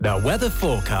The weather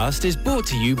forecast is brought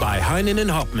to you by Heinen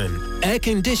and Hopman, air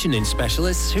conditioning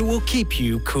specialists who will keep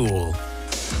you cool.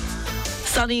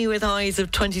 Sunny with highs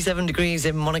of 27 degrees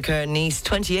in Monaco and Nice,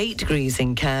 28 degrees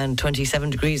in Cannes,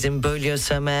 27 degrees in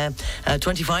Beaulieu-sur-Mer,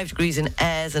 25 degrees in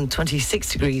Aires and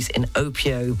 26 degrees in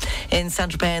Opio. In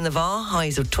Saint-Tropez and the Var,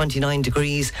 highs of 29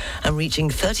 degrees and reaching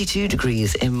 32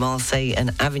 degrees in Marseille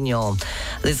and Avignon.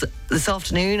 This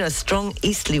afternoon, a strong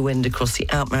easterly wind across the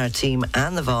Alpes-Maritimes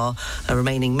and the Var are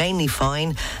remaining mainly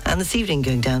fine, and this evening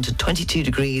going down to 22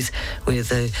 degrees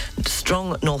with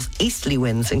strong northeasterly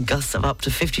winds and gusts of up to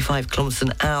 55 kilometres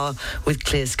an hour with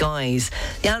clear skies.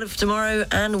 The outlook for tomorrow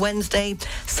and Wednesday,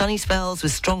 sunny spells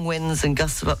with strong winds and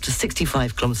gusts of up to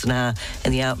 65 kilometres an hour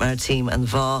in the Alpes-Maritimes and the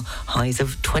Var, highs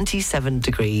of 27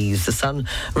 degrees. The sun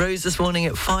rose this morning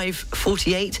at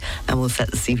 5:48 and will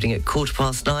set this evening at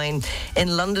 9:15.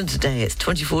 In London today, it's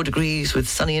 24 degrees with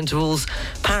sunny intervals,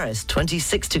 Paris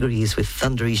 26 degrees with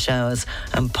thundery showers,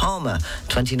 and Palma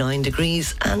 29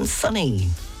 degrees and sunny.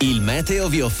 Il meteo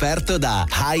vi è offerto da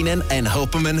Heinen and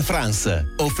Hopman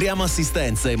France. Offriamo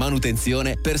assistenza e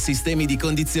manutenzione per sistemi di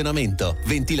condizionamento,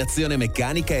 ventilazione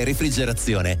meccanica e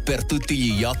refrigerazione per tutti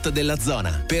gli yacht della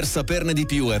zona. Per saperne di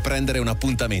più e prendere un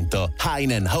appuntamento,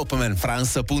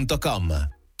 heinenhopmanfrance.com.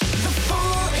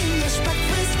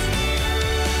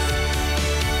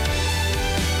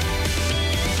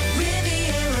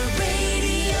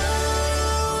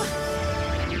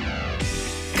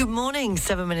 Good morning,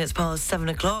 7 minutes past 7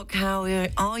 o'clock. How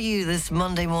are you this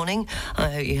Monday morning?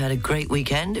 I hope you had a great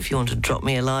weekend. If you want to drop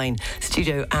me a line,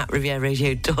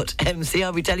 studio@rivieradio.mc.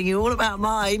 I'll be telling you all about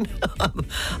mine.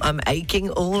 I'm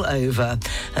aching all over.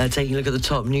 Taking a look at the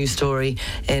top news story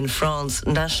in France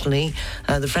nationally.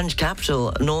 The French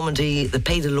capital, Normandy, the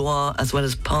Pays de Loire, as well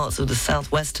as parts of the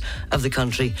southwest of the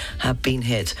country have been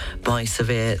hit by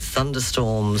severe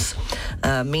thunderstorms.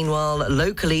 Meanwhile,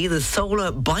 locally, the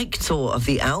solar bike tour of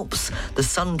the Alps, the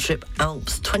Sun Trip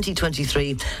Alps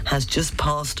 2023, has just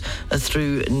passed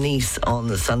through Nice on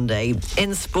the Sunday.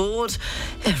 In sport,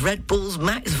 Red Bull's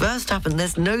Max Verstappen,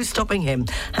 there's no stopping him,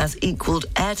 has equalled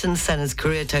Ayrton Senna's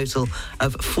career total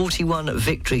of 41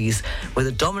 victories with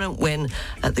a dominant win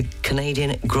at the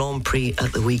Canadian Grand Prix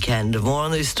at the weekend. More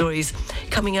on those stories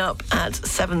coming up at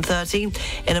 7:30.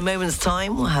 In a moment's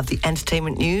time, we'll have the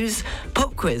entertainment news,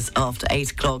 pop quiz after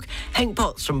 8 o'clock. Hank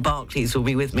Potts from Barclays will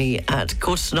be with me at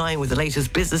 9:15 with the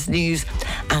latest business news,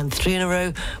 and 3 in a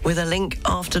row with a link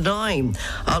after 9.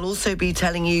 I'll also be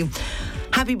telling you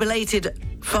happy belated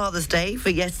Father's Day for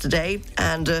yesterday,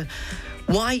 and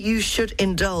why you should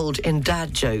indulge in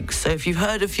dad jokes. So if you've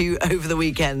heard a few over the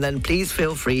weekend, then please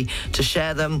feel free to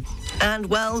share them. And,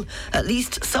 well, at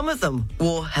least some of them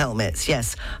wore helmets.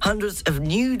 Yes, hundreds of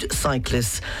nude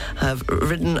cyclists have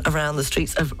ridden around the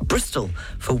streets of Bristol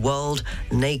for World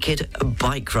Naked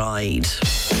Bike Ride.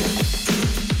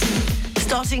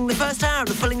 Starting the first hour of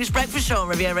the Full English Breakfast Show on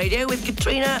Riviera Radio with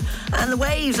Katrina and the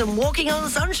Waves and Walking on the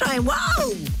Sunshine.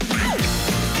 Wow!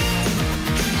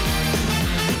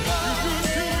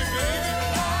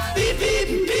 Beep,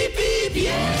 beep, beep, beep,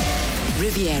 yeah.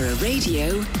 Riviera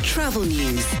Radio Travel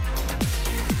News.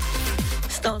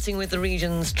 Starting with the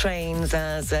region's trains,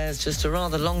 as there's just a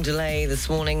rather long delay this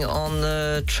morning on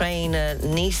the train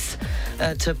Nice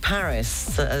to Paris.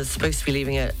 Supposed to be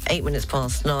leaving at 8 minutes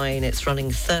past 9. It's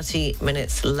running 30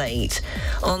 minutes late.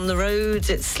 On the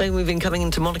roads, it's slow moving coming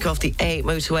into Monaco off the A8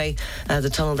 motorway. The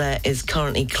tunnel there is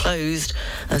currently closed.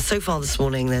 So far this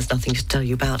morning, there's nothing to tell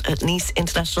you about at Nice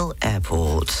International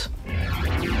Airport.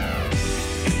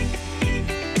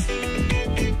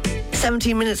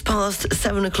 17 minutes past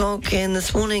 7 o'clock in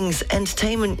this morning's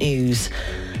entertainment news.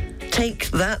 Take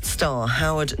That star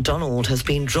Howard Donald has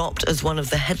been dropped as one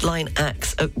of the headline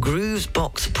acts at Groove's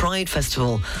Box Pride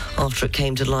Festival after it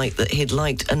came to light that he'd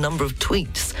liked a number of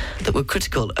tweets that were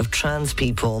critical of trans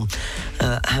people.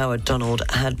 Howard Donald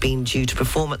had been due to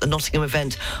perform at the Nottingham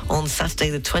event on Saturday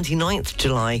the 29th of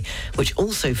July, which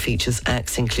also features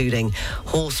acts including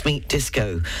Horse Meat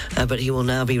Disco, but he will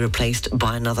now be replaced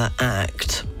by another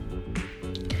act.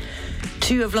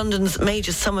 2 of London's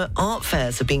major summer art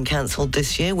fairs have been cancelled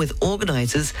this year, with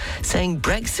organisers saying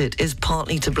Brexit is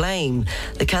partly to blame.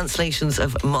 The cancellations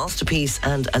of Masterpiece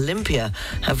and Olympia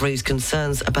have raised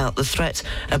concerns about the threat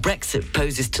a Brexit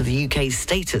poses to the UK's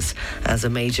status as a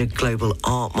major global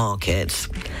art market.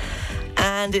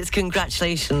 And And it's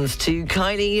congratulations to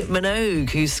Kylie Minogue,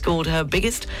 who scored her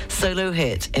biggest solo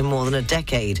hit in more than a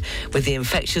decade with the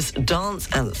infectious dance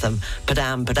anthem,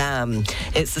 Padam Padam.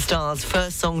 It's the star's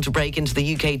first song to break into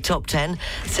the UK top 10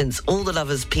 since All the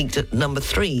Lovers peaked at number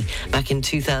 3 back in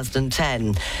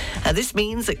 2010. This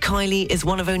means that Kylie is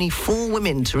one of only 4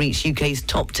 women to reach UK's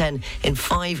top 10 in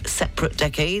 5 separate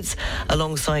decades,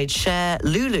 alongside Cher,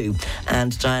 Lulu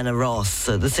and Diana Ross.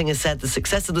 The singer said the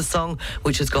success of the song,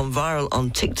 which has gone viral on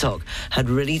TikTok, had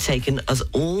really taken us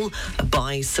all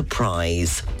by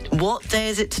surprise. What day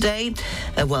is it today?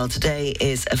 Well, today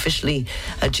is officially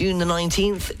June the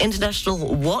 19th,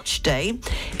 International Watch Day.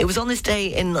 It was on this day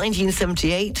in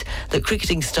 1978 that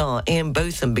cricketing star Ian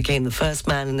Botham became the first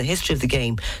man in the history of the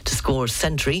game to score a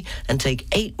century and take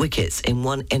 8 wickets in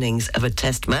one innings of a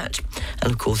test match.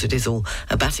 And of course, it is all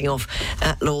batting off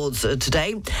at Lord's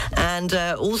today. And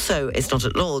also, it's not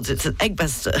at Lord's, it's at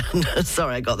Edgbaston.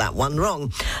 Sorry, I got that one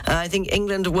wrong. I think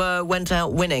England went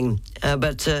out winning,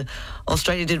 but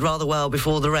Australia did rather well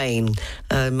before the rain,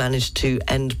 managed to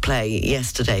end play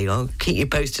yesterday. I'll keep you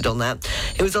posted on that.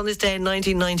 It was on this day in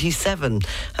 1997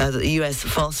 that the US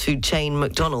fast food chain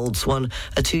McDonald's won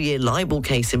a 2-year libel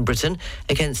case in Britain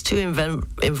against 2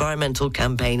 environmental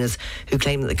campaigners who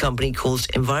claimed that the company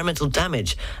caused environmental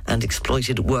damage and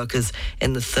exploited workers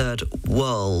in the third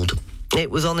world. It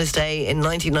was on this day in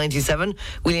 1997,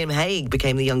 William Hague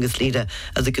became the youngest leader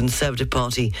of the Conservative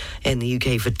Party in the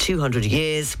UK for 200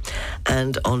 years.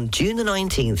 And on June the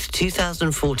 19th,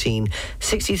 2014,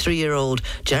 63-year-old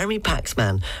Jeremy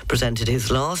Paxman presented his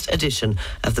last edition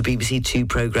of the BBC Two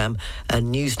programme,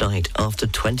 Newsnight, after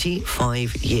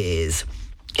 25 years.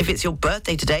 If it's your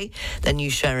birthday today, then you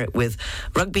share it with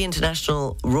rugby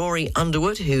international Rory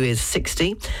Underwood, who is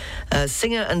 60.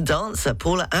 Singer and dancer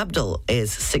Paula Abdul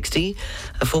is 60.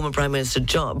 Former Prime Minister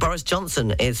Boris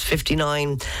Johnson is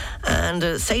 59.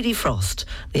 And Sadie Frost,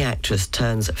 the actress,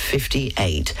 turns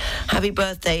 58. Happy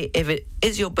birthday if it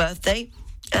is your birthday.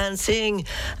 And seeing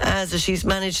as she's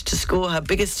managed to score her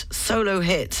biggest solo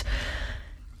hit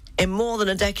in more than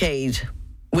a decade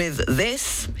with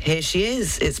this, here she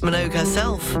is. It's Minogue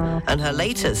herself and her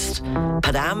latest,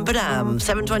 Padam Padam.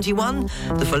 7:21,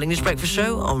 the Full English Breakfast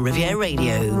Show on Riviera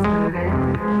Radio.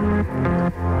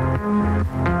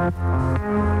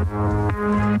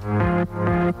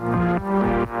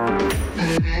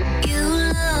 You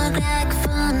look like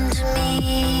fun to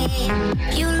me.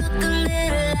 You look a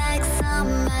little like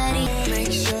somebody.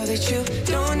 Make sure that you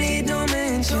don't need no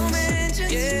mentions.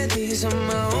 Yeah, these are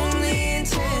my only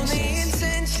intentions.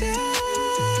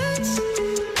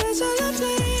 That's all I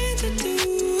plan to do.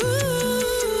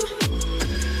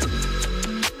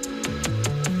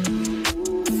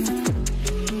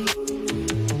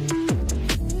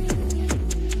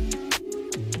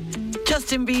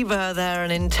 Justin Bieber there,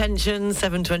 an intention.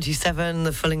 7:27,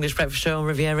 the Full English Breakfast Show on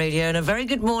Riviera Radio. And a very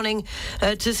good morning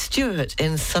to Stuart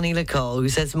in sunny Lacole, who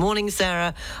says, "Morning,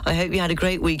 Sarah. I hope you had a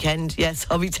great weekend." Yes,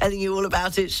 I'll be telling you all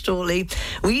about it shortly.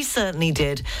 We certainly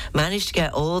did manage to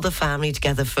get all the family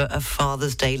together for a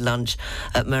Father's Day lunch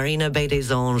at Marina Bay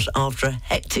des Anges after a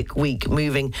hectic week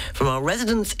moving from our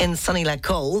residence in sunny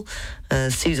Lacole.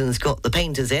 Susan's got the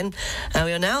painters in.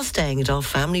 We are now staying at our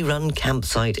family-run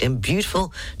campsite in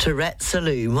beautiful Tourette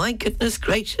Saloon. My goodness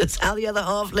gracious, how the other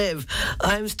half live.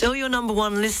 I'm still your number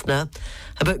one listener,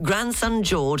 but grandson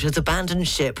George has abandoned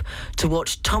ship to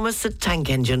watch Thomas the Tank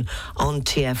Engine on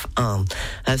TF1.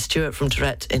 Stuart from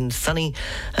Tourette in sunny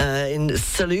in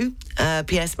Saloon.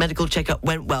 PS medical checkup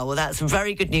went well. Well, that's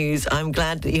very good news. I'm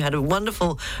glad that you had a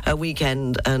wonderful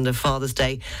weekend and a Father's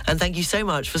Day. And thank you so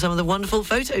much for some of the wonderful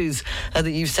photos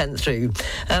that you've sent through.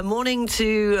 Morning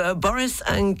to Boris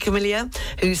and Camilla,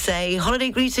 who say, holiday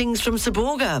greetings from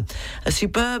Saborga. A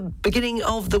superb beginning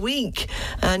of the week.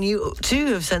 And you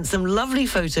too have sent some lovely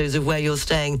photos of where you're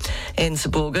staying in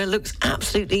Saborga. Looks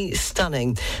absolutely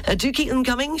stunning. Do keep them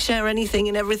coming. Share anything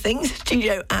and everything.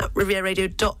 Studio at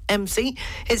rivieradio.mc.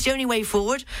 It's the only way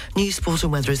forward. News, sport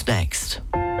and weather is next.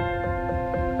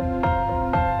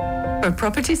 For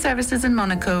property services in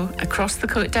Monaco, across the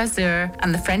Côte d'Azur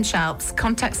and the French Alps,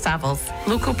 contact Savills,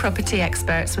 local property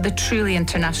experts with a truly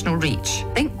international reach.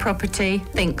 Think property,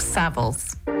 think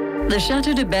Savills. The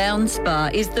Chateau de Berne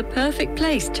Spa is the perfect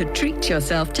place to treat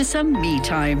yourself to some me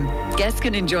time. Guests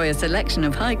can enjoy a selection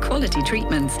of high-quality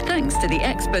treatments thanks to the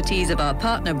expertise of our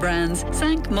partner brands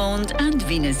Cinq Monde and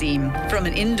Vinazime. From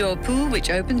an indoor pool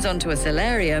which opens onto a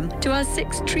solarium to our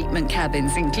 6 treatment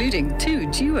cabins, including 2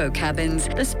 duo cabins,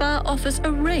 the spa offers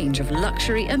a range of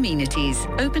luxury amenities.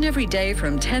 Open every day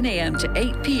from 10 a.m. to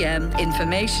 8 p.m.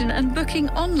 Information and booking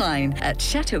online at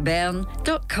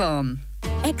chateauberne.com.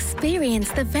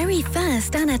 Experience the very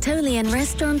first Anatolian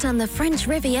restaurant on the French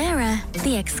Riviera.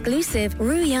 The exclusive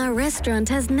Riviera restaurant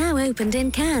has now opened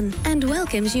in Cannes and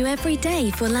welcomes you every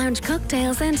day for lounge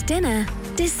cocktails and dinner.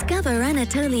 Discover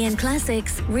Anatolian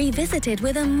classics revisited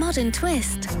with a modern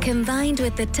twist, combined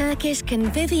with the Turkish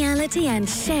conviviality and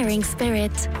sharing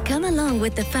spirit. Come along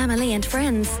with the family and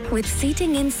friends, with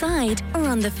seating inside or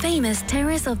on the famous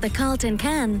terrace of the Carlton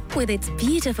Cannes, with its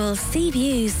beautiful sea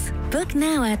views. Book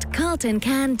now at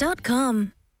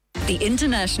carltoncannes.com. The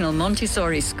International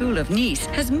Montessori School of Nice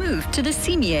has moved to the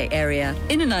Cimier area.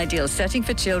 In an ideal setting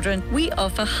for children, we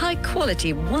offer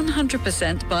high-quality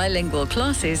 100% bilingual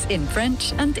classes in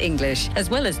French and English, as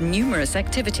well as numerous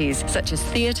activities such as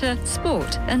theatre,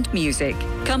 sport and music.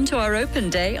 Come to our open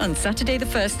day on Saturday the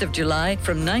 1st of July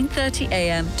from 9:30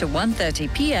 a.m. to 1:30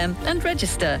 p.m. and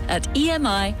register at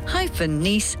emi-nice.com.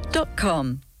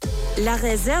 La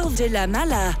Réserve de la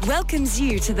Mala welcomes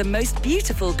you to the most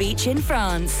beautiful beach in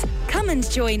France. Come and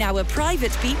join our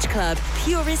private beach club,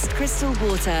 purest crystal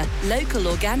water, local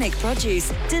organic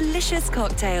produce, delicious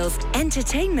cocktails,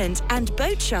 entertainment and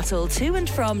boat shuttle to and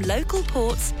from local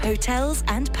ports, hotels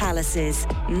and palaces.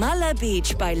 Mala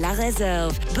Beach by La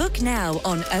Réserve. Book now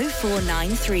on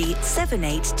 0493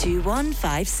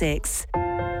 782156.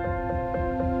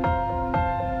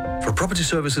 For property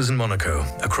services in Monaco,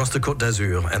 across the Côte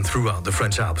d'Azur and throughout the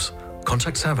French Alps,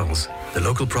 contact Savills, the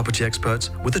local property experts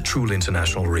with a truly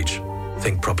international reach.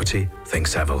 Think property, think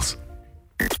Savills.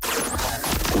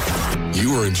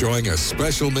 You are enjoying a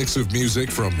special mix of music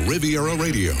from Riviera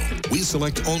Radio. We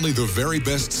select only the very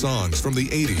best songs from the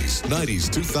 80s,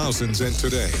 90s, 2000s, and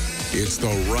today. It's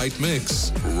the right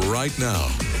mix right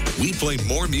now. We play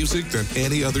more music than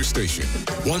any other station.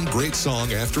 One great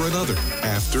song after another,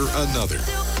 after another.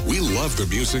 We love the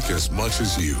music as much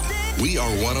as you. We are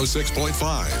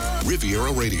 106.5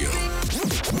 Riviera Radio.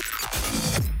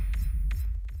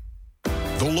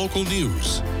 The local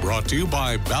news, brought to you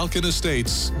by Balkan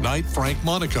Estates, Knight Frank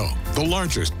Monaco, the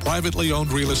largest privately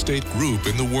owned real estate group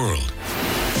in the world.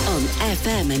 On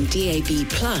FM and DAB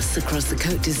Plus across the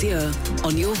Côte d'Azur,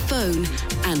 on your phone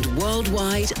and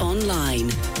worldwide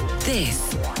online.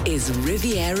 This is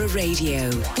Riviera Radio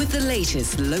with the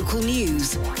latest local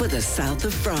news for the south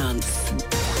of France.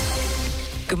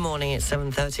 Good morning, it's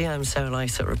 7:30. I'm Sarah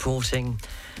Lysett reporting.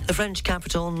 The French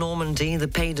capital, Normandy, the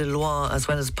Pays de Loire, as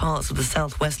well as parts of the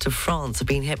southwest of France have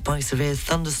been hit by severe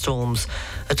thunderstorms.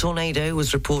 A tornado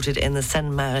was reported in the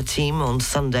Seine-Maritime on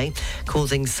Sunday,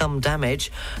 causing some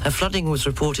damage. A flooding was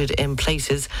reported in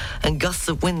places, and gusts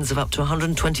of winds of up to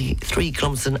 123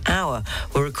 kilometres an hour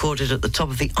were recorded at the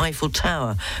top of the Eiffel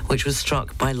Tower, which was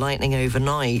struck by lightning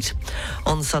overnight.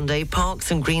 On Sunday, parks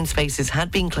and green spaces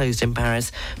had been closed in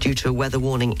Paris due to a weather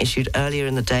warning issued earlier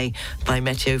in the day by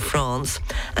Météo France.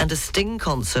 And a Sting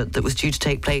concert that was due to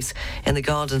take place in the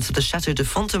gardens of the Château de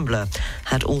Fontainebleau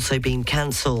had also been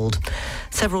cancelled.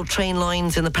 Several train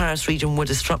lines in the Paris region were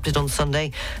disrupted on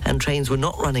Sunday, and trains were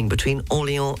not running between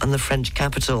Orléans and the French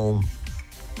capital.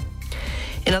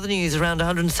 In other news, around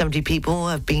 170 people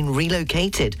have been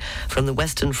relocated from the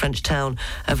western French town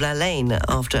of La Lane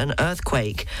after an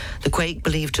earthquake. The quake,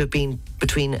 believed to have been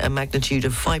between a magnitude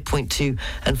of 5.2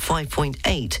 and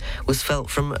 5.8, was felt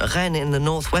from Rennes in the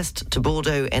northwest to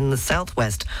Bordeaux in the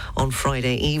southwest on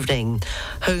Friday evening.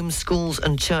 Homes, schools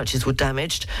and churches were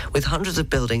damaged, with hundreds of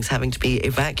buildings having to be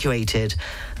evacuated.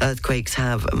 Earthquakes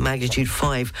have magnitude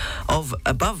 5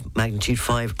 above magnitude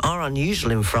 5 are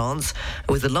unusual in France,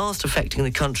 with the last affecting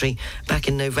the country back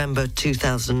in November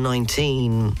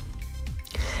 2019.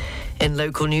 In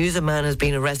local news, a man has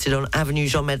been arrested on Avenue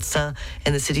Jean Médecin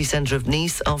in the city centre of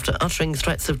Nice after uttering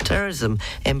threats of terrorism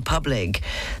in public.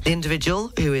 The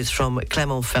individual, who is from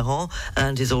Clermont-Ferrand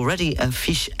and is already a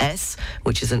fiche S,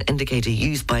 which is an indicator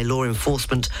used by law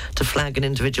enforcement to flag an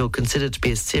individual considered to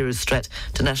be a serious threat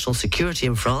to national security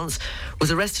in France,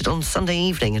 was arrested on Sunday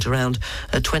evening at around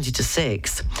 20 to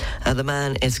 6. The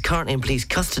man is currently in police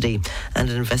custody and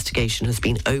an investigation has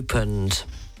been opened.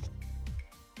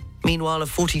 Meanwhile, a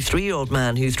 43-year-old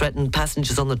man who threatened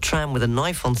passengers on the tram with a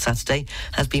knife on Saturday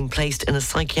has been placed in a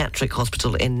psychiatric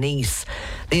hospital in Nice.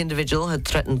 The individual had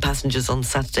threatened passengers on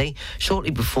Saturday, shortly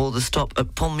before the stop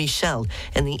at Pont Michel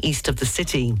in the east of the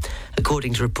city.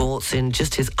 According to reports, in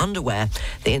just his underwear,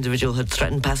 the individual had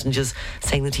threatened passengers,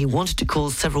 saying that he wanted to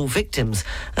cause several victims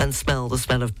and smell the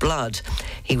smell of blood.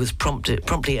 He was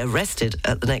promptly arrested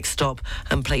at the next stop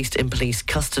and placed in police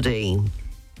custody.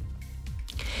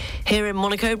 Here in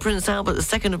Monaco, Prince Albert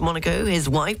II of Monaco, his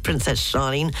wife, Princess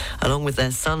Charlene, along with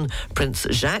their son, Prince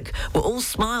Jacques, were all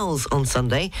smiles on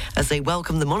Sunday as they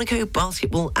welcomed the Monaco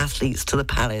basketball athletes to the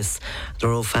palace. The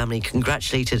royal family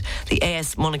congratulated the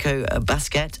AS Monaco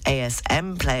Basket,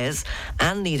 ASM players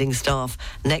and leading staff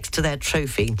next to their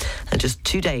trophy, just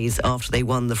 2 days after they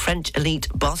won the French Elite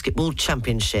Basketball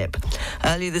Championship.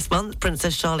 Earlier this month,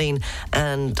 Princess Charlene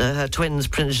and her twins,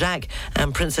 Prince Jacques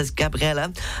and Princess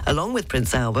Gabriella, along with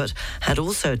Prince Albert, had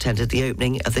also attended the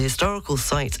opening of the historical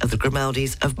site of the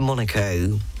Grimaldis of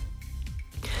Monaco.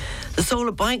 The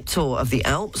solar bike tour of the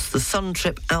Alps, the Sun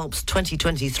Trip Alps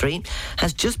 2023,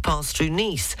 has just passed through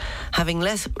Nice. Having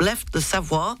left the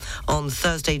Savoie on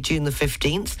Thursday, June the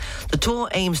 15th, the tour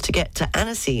aims to get to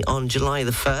Annecy on July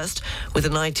the 1st, with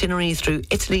an itinerary through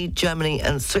Italy, Germany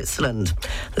and Switzerland.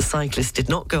 The cyclists did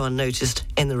not go unnoticed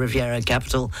in the Riviera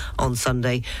capital on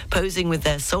Sunday, posing with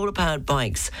their solar-powered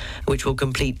bikes, which will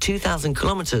complete 2,000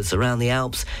 kilometres around the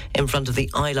Alps in front of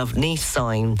the I Love Nice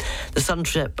sign. The Sun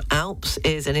Trip Alps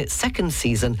is in its second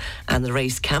season, and the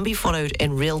race can be followed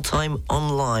in real time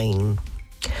online.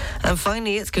 And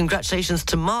finally, it's congratulations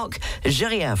to Marc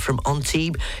Geria from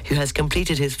Antibes, who has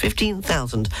completed his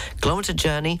 15,000-kilometre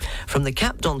journey from the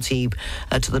Cap d'Antibes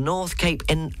to the North Cape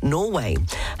in Norway.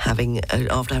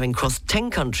 After having crossed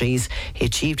 10 countries, he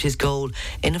achieved his goal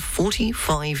in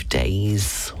 45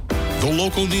 days. The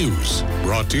local news,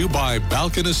 brought to you by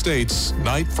Balkan Estates,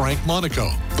 Knight Frank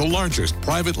Monaco, the largest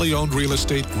privately owned real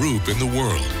estate group in the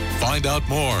world. Find out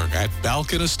more at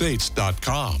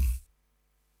balkanestates.com.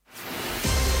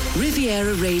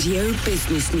 Riviera Radio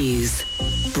Business News,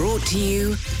 brought to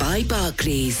you by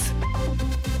Barclays.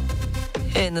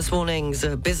 In this morning's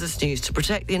business news, to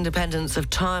protect the independence of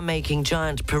tyre-making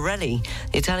giant Pirelli,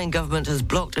 the Italian government has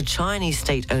blocked a Chinese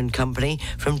state-owned company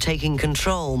from taking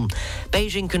control.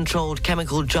 Beijing-controlled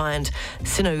chemical giant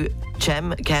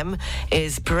Sinochem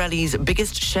is Pirelli's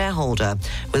biggest shareholder,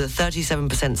 with a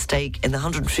 37% stake in the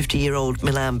 150-year-old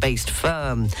Milan-based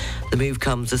firm. The move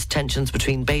comes as tensions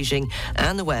between Beijing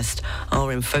and the West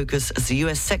are in focus as the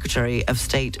US Secretary of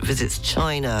State visits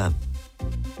China.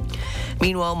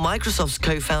 Meanwhile, Microsoft's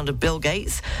co-founder Bill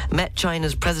Gates met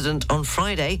China's president on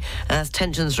Friday as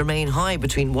tensions remain high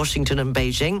between Washington and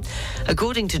Beijing.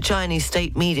 According to Chinese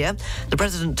state media, the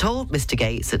president told Mr.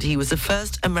 Gates that he was the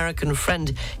first American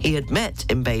friend he had met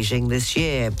in Beijing this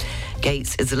year.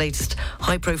 Gates is the latest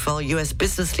high-profile US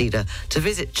business leader to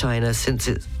visit China since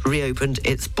it reopened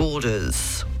its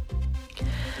borders.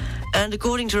 And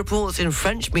according to reports in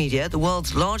French media, the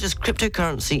world's largest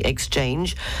cryptocurrency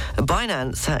exchange,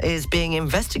 Binance, is being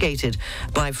investigated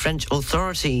by French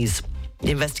authorities.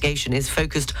 The investigation is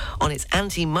focused on its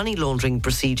anti-money laundering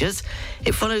procedures.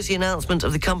 It follows the announcement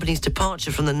of the company's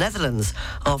departure from the Netherlands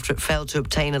after it failed to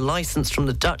obtain a license from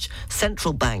the Dutch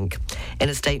Central Bank. In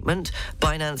a statement,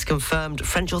 Binance confirmed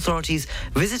French authorities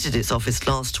visited its office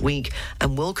last week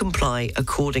and will comply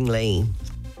accordingly.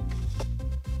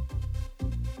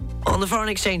 On the foreign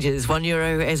exchanges,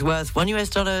 €1 is worth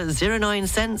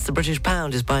 $1.09. The British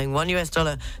pound is buying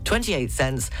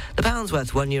 $1.28. The pound's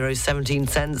worth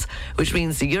 €1.17, which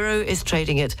means the euro is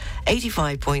trading at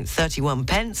 85.31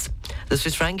 pence. The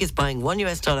Swiss franc is buying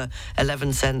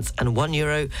 $1.11 and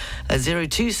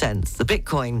 €1.02. The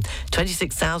Bitcoin,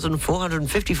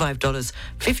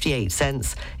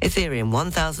 $26,455.58. Ethereum,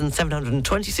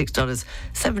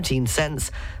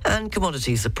 $1,726.17. And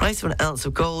commodities, the price of an ounce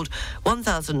of gold,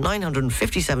 $1,957.14,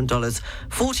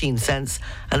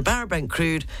 and a barrel of Brent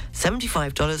crude,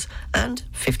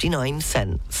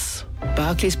 $75.59.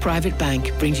 Barclays Private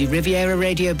Bank brings you Riviera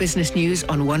Radio Business News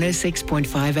on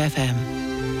 106.5 FM.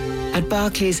 At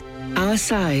Barclays, our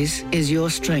size is your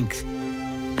strength.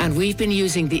 And we've been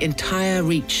using the entire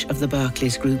reach of the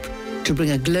Barclays Group to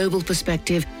bring a global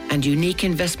perspective and unique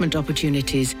investment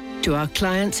opportunities to our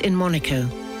clients in Monaco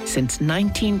since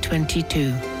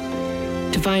 1922.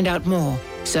 To find out more,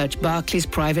 search Barclays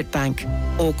Private Bank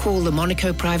or call the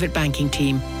Monaco Private Banking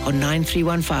team on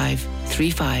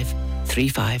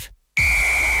 9315-3535.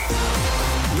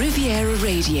 Riviera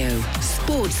Radio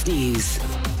Sports News.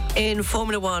 In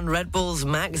Formula One, Red Bull's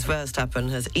Max Verstappen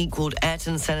has equalled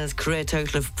Ayrton Senna's career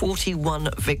total of 41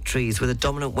 victories with a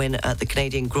dominant win at the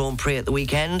Canadian Grand Prix at the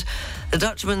weekend. The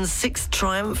Dutchman's sixth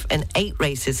triumph in 8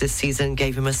 races this season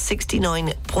gave him a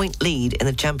 69-point lead in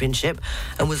the championship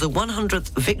and was the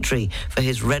 100th victory for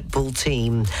his Red Bull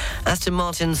team. Aston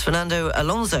Martin's Fernando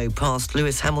Alonso passed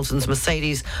Lewis Hamilton's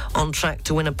Mercedes on track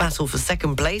to win a battle for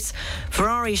second place.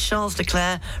 Ferrari's Charles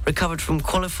Leclerc recovered from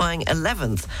qualifying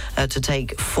 11th to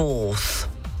take 4th.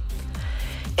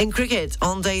 In cricket,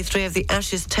 on day 3 of the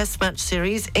Ashes Test Match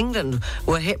series, England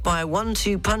were hit by a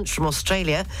 1-2 punch from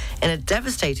Australia in a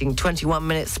devastating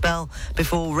 21-minute spell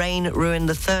before rain ruined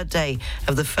the third day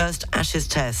of the first Ashes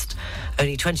Test.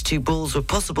 Only 22 balls were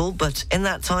possible, but in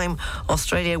that time,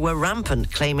 Australia were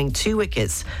rampant, claiming 2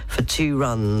 wickets for 2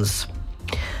 runs.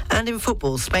 And in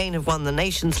football, Spain have won the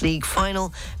Nations League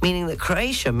final, meaning that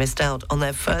Croatia missed out on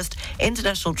their first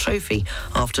international trophy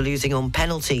after losing on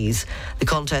penalties. The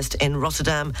contest in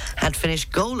Rotterdam had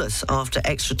finished goalless after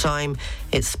extra time.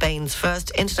 It's Spain's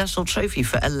first international trophy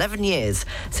for 11 years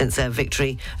since their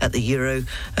victory at the Euro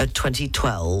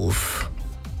 2012.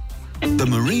 The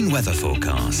Marine Weather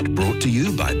Forecast, brought to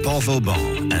you by Port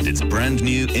Vauban and its brand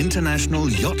new International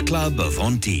Yacht Club of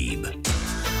Antibes.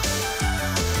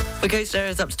 The coast area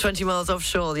is up to 20 miles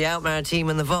offshore. The Out-Maritime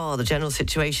and the VAR. The general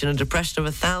situation, a depression of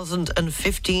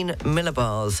 1,015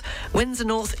 millibars. Winds are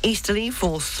north-easterly,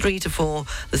 force 3 to 4.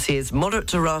 The sea is moderate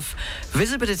to rough.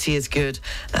 Visibility is good.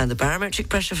 And the barometric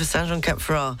pressure for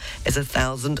Saint-Jean-Cap-Ferrat is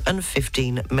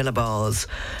 1,015 millibars.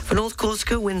 For North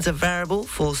Corsica, winds are variable,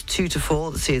 force 2 to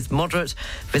 4. The sea is moderate.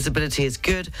 Visibility is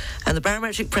good. And the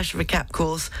barometric pressure for Cap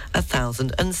Corse,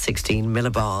 1,016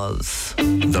 millibars.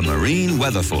 The Marine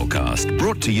Weather Forecast,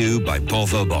 brought to you by Port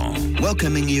Vauban,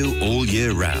 welcoming you all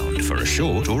year round for a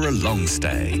short or a long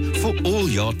stay for all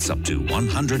yachts up to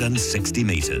 160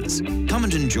 metres. Come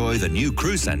and enjoy the new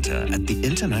crew centre at the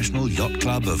International Yacht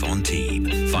Club of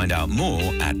Antibes. Find out more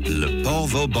at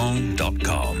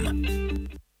leportvauban.com.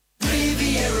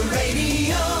 Riviera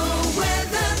Radio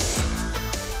weather.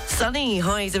 Sunny,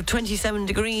 highs of 27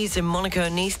 degrees in Monaco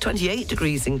and Nice, 28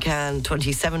 degrees in Cannes,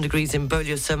 27 degrees in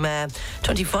Beaulieu-sur-Mer,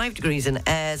 25 degrees in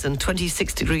Aires and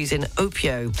 26 degrees in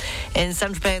Opio. In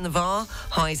Saint-Tropez and the Var,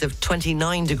 highs of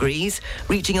 29 degrees,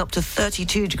 reaching up to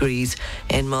 32 degrees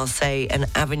in Marseille and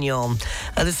Avignon.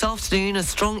 This afternoon, a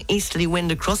strong easterly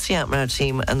wind across the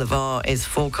Out-Maritime and the Var is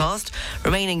forecast,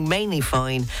 remaining mainly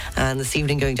fine, and this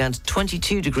evening going down to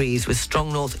 22 degrees with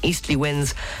strong north-easterly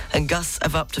winds and gusts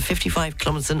of up to 55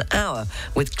 kilometres an hour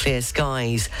with clear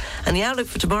skies. And the outlook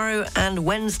for tomorrow and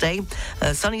Wednesday,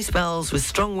 sunny spells with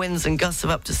strong winds and gusts of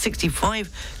up to 65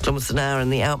 kilometres an hour in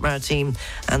the Out-Maritime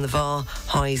and the Var,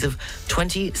 highs of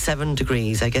 27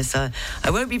 degrees. I guess I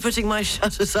won't be putting my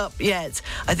shutters up yet.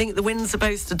 I think the wind's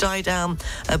supposed to die down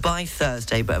by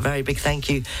Thursday, but a very big thank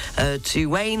you to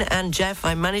Wayne and Jeff.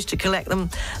 I managed to collect them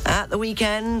at the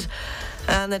weekend.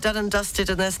 And they're done and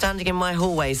dusted, and they're standing in my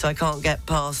hallway, so I can't get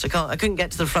past. I couldn't get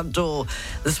to the front door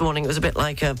this morning. It was a bit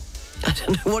like I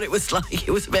don't know what it was like.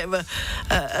 It was a bit of a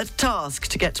task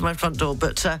to get to my front door,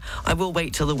 but I will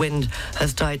wait till the wind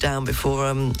has died down before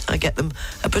I get them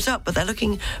put up. But they're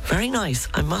looking very nice,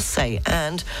 I must say,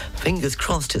 and fingers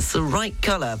crossed it's the right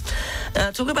colour.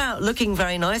 Talk about looking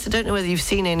very nice. I don't know whether you've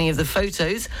seen any of the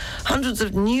photos. Hundreds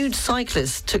of nude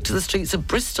cyclists took to the streets of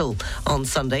Bristol on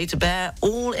Sunday to bear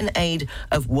all in aid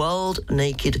of World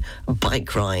Naked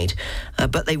Bike Ride.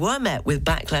 But they were met with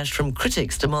backlash from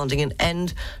critics demanding an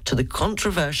end to the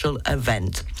controversial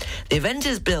event. The event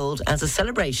is billed as a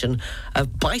celebration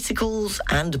of bicycles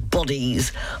and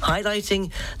bodies, highlighting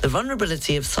the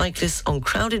vulnerability of cyclists on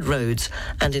crowded roads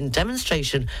and in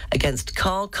demonstration against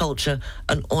car culture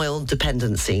and oil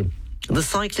dependency. The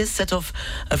cyclists set off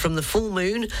from the Full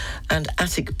Moon and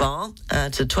Attic Bar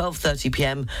at 12:30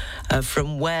 p.m.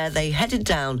 From where they headed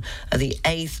down the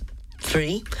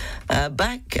A3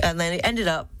 back, and then it ended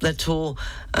up their tour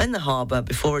in the harbour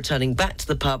before returning back to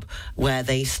the pub where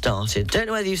they started. Don't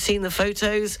know whether you've seen the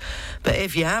photos, but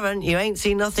if you haven't, you ain't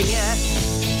seen nothing yet.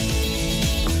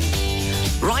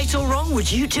 Right or wrong,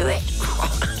 would you do it?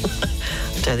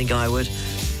 I don't think I would.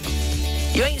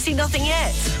 You ain't seen nothing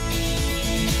yet.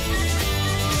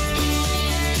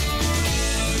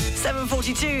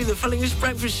 7:42, the Full English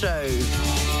Breakfast Show.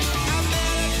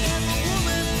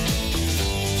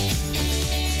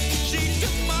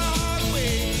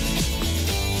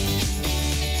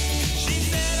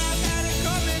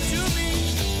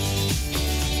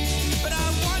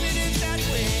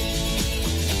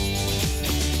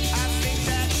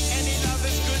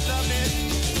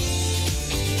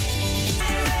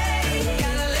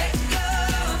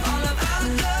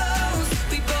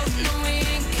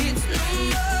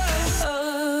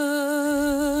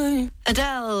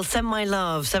 Adele Well, send my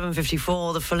love,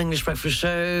 7:54, the Full English Breakfast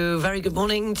Show. Very good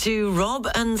morning to Rob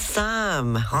and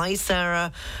Sam. Hi,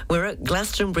 Sarah. We're at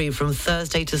Glastonbury from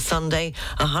Thursday to Sunday,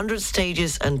 100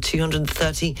 stages and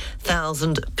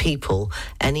 230,000 people.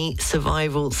 Any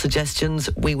survival suggestions?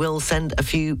 We will send a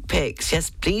few pics. Yes,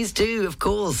 please do, of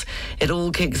course. It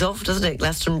all kicks off, doesn't it,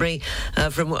 Glastonbury,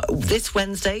 from this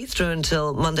Wednesday through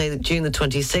until Monday, June the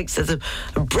 26th. There's a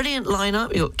brilliant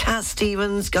lineup. You've got Cat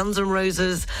Stevens, Guns N'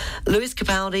 Roses, Lewis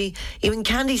Capaldi, even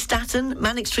Candy Staton,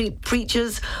 Manic Street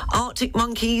Preachers, Arctic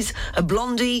Monkeys,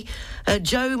 Blondie,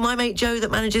 Joe, my mate Joe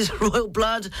that manages Royal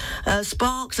Blood,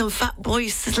 Sparks and Fatboy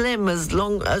Slim,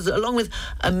 along with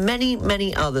many,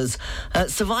 many others.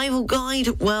 Survival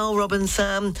guide, well, Rob and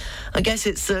Sam, I guess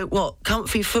it's,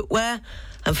 comfy footwear?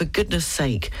 And for goodness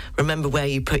sake, remember where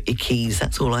you put your keys.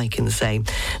 That's all I can say.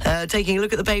 Taking a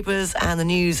look at the papers and the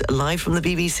news live from the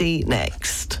BBC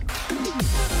next.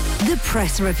 The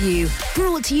Press Review,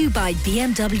 brought to you by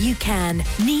BMW Cannes,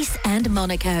 Nice and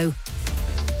Monaco.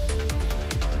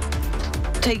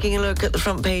 Taking a look at the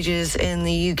front pages in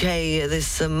the UK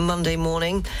this Monday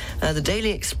morning, the Daily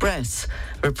Express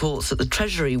reports that the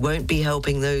Treasury won't be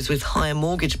helping those with higher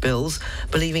mortgage bills,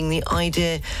 believing the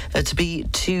idea to be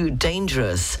too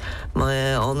dangerous.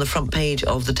 On the front page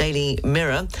of the Daily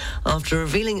Mirror, after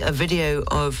revealing a video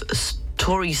of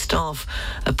Tory staff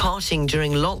partying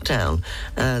during lockdown,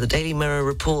 the Daily Mirror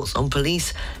reports on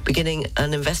police beginning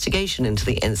an investigation into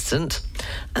the incident.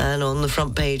 And on the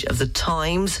front page of the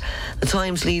Times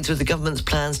leads with the government's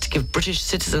plans to give British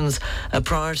citizens a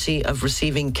priority of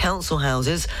receiving council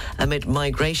houses amid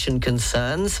migration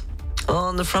concerns.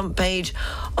 On the front page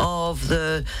of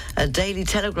the Daily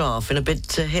Telegraph, in a bid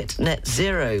to hit net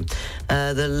zero,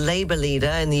 the Labour leader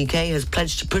in the UK has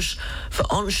pledged to push for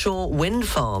onshore wind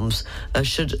farms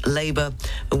should Labour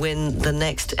win the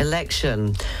next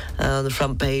election. On the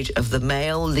front page of the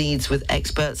Mail leads with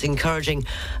experts encouraging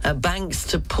banks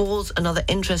to pause another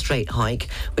interest rate hike,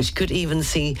 which could even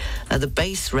see the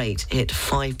base rate hit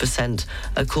 5%,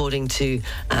 according to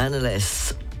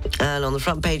analysts. And on the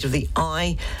front page of the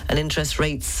Eye, as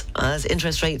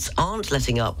interest rates aren't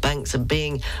letting up, banks are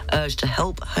being urged to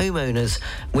help homeowners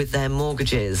with their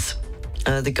mortgages.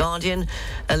 The Guardian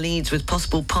leads with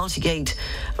possible Partygate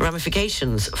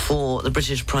ramifications for the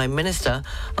British Prime Minister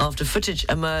after footage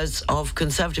emerged of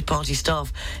Conservative Party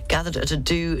staff gathered at a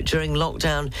do during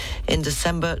lockdown in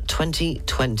December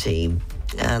 2020.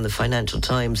 And the Financial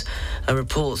Times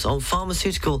reports on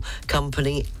pharmaceutical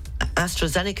company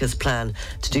AstraZeneca's plan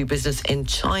to do business in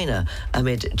China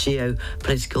amid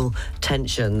geopolitical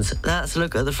tensions. That's a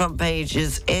look at the front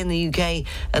pages in the UK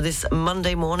this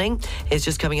Monday morning. It's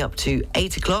just coming up to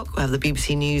 8 o'clock. We'll have the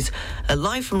BBC News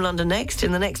live from London next.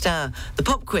 In the next hour, the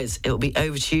pop quiz. It will be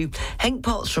over to you. Henk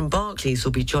Potts from Barclays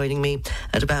will be joining me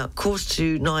at about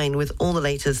 8:45 with all the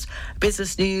latest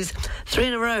business news. 3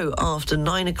 in a row after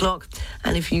 9 o'clock.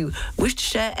 And if you wish to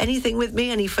share anything with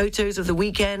me, any photos of the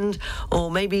weekend,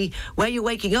 or maybe where you're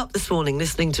waking up this morning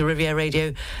listening to Riviera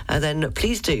Radio, then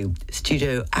please do.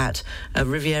 Studio at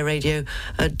rivieradio.mc.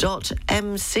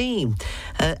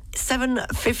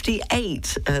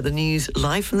 7:58, the news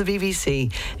live from the BBC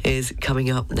is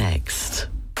coming up next.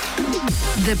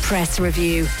 The Press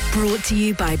Review, brought to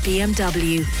you by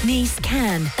BMW, Nice,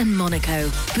 Cannes and Monaco.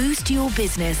 Boost your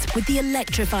business with the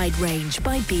electrified range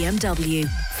by BMW.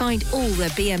 Find all the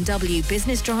BMW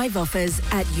Business Drive offers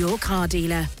at your car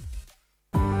dealer.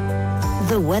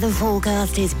 The weather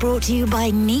forecast is brought to you by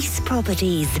Nice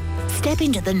Properties. Step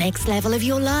into the next level of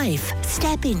your life.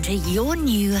 Step into your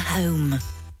new home.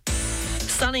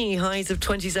 Sunny, highs of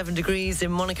 27 degrees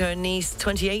in Monaco and Nice,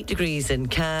 28 degrees in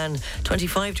Cannes,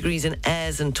 25 degrees in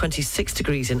Aires and 26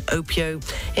 degrees in Opio.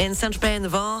 In Saint-Tropez and the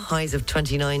Var, highs of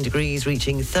 29 degrees,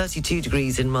 reaching 32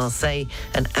 degrees in Marseille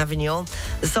and Avignon.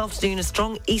 This afternoon, a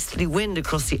strong easterly wind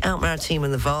across the Alpes-Maritimes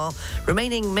and the Var,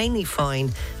 remaining mainly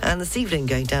fine, and this evening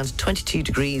going down to 22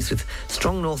 degrees with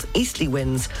strong northeasterly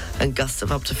winds and gusts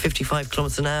of up to 55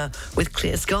 kilometres an hour with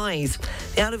clear skies.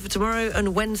 The outlook for tomorrow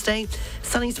and Wednesday,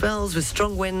 sunny spells with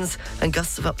strong winds and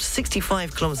gusts of up to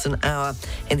 65 kilometres an hour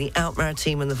in the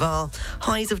Alpes-Maritimes and the Var,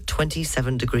 highs of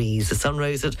 27 degrees. The sun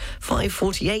rose at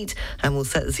 5:48 and will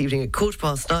set this evening at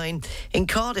 9:15. In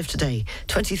Cardiff today,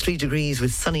 23 degrees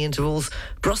with sunny intervals,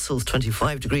 Brussels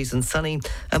 25 degrees and sunny,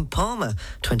 and Palma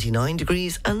 29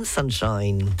 degrees and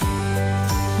sunshine.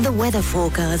 The weather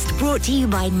forecast brought to you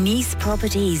by Nice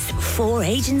Properties. 4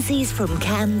 agencies from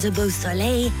Cannes to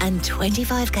Beausoleil and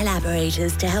 25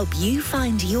 collaborators to help you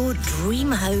find your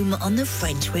dream home on the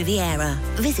French Riviera.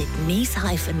 Visit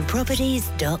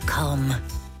nice-properties.com.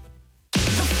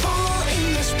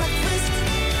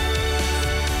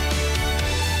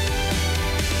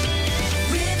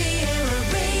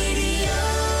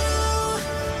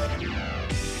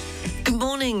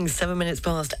 7 minutes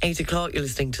past 8 o'clock. You're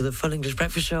listening to the Full English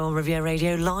Breakfast Show on Riviera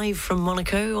Radio, live from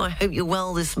Monaco. I hope you're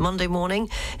well this Monday morning.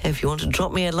 If you want to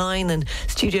drop me a line, then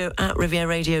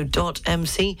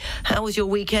studio@rivieradio.mc. How was your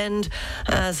weekend?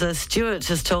 As Stuart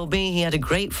has told me, he had a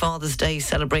great Father's Day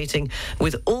celebrating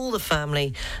with all the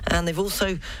family, and they've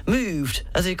also moved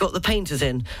as they've got the painters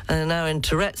in, and are now in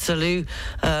Tourette-Salou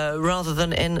rather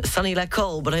than in sunny La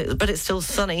Colle, but it's still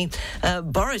sunny.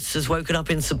 Boris has woken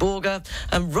up in Saborga,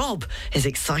 and Rob is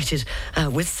excited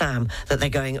with Sam that they're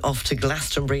going off to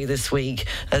Glastonbury this week.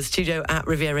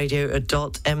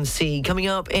 Studio@rivieradio.mc. Coming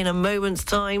up in a moment's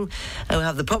time, we'll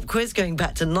have the pop quiz going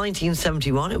back to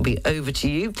 1971. It'll be over to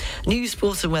you. News,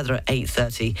 sports and weather at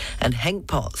 8:30, and Henk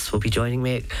Potts will be joining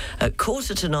me at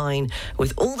 8:45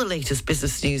 with all the latest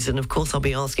business news, and of course I'll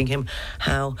be asking him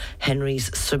how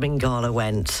Henry's swimming gala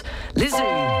went.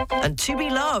 Lizzo and To Be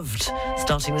Loved,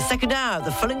 starting the second hour of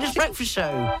the Full English Breakfast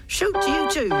Show. Shoot to you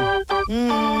too.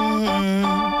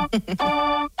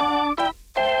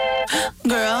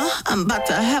 Girl, I'm about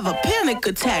to have a panic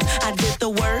attack. I did the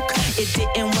work, it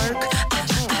didn't work.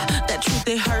 That truth,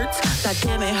 it hurts. God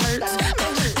damn, it hurts.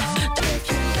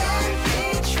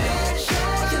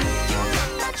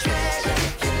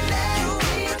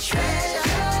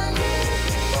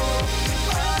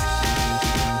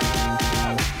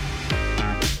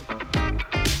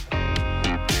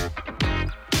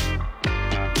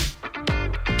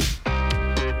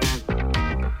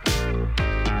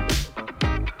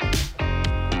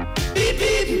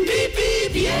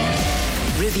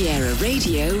 Riviera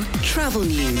Radio Travel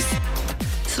News.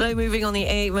 Slow moving on the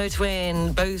A8 motorway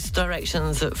in both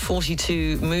directions at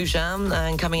 42 Mougins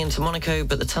and coming into Monaco,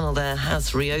 but the tunnel there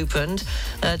has reopened.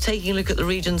 Taking a look at the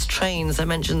region's trains, I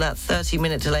mentioned that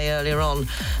 30-minute delay earlier on,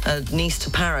 Nice to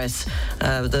Paris.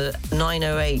 The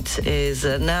 908 is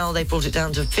now they brought it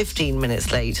down to 15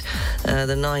 minutes late.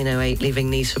 The 908 leaving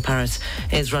Nice for Paris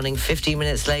is running 15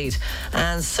 minutes late.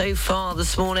 And so far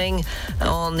this morning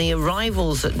on the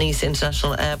arrivals at Nice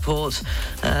International Airport,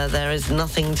 there is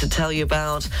nothing to tell you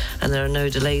about, and there are no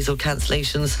delays or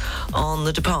cancellations on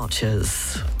the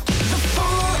departures.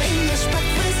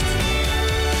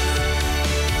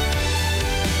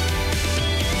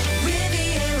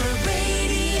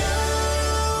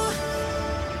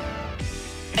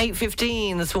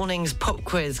 8:15, this morning's pop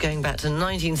quiz going back to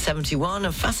 1971,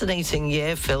 a fascinating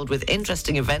year filled with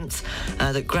interesting events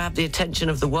that grabbed the attention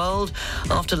of the world.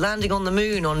 After landing on the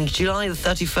moon on July the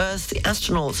 31st, the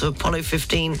astronauts of Apollo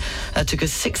 15 took a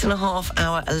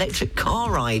 6.5-hour electric car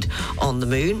ride on the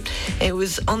moon. It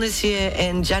was on this year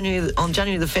on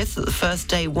January the 5th that the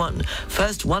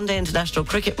first one-day international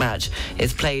cricket match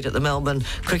is played at the Melbourne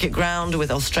Cricket Ground, with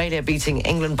Australia beating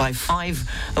England by 5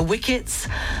 wickets.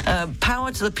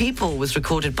 Power to the People was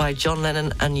recorded by John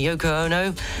Lennon and Yoko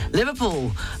Ono.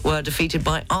 Liverpool were defeated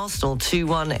by Arsenal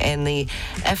 2-1 in the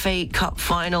FA Cup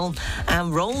final,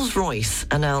 and Rolls-Royce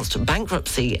announced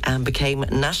bankruptcy and became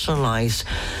nationalised.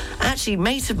 Actually, a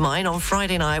mate of mine on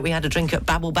Friday night, we had a drink at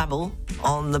Babble Babble it's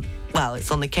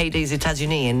on the Quai des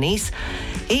Etats-Unis in Nice.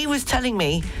 He was telling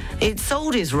me he'd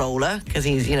sold his roller because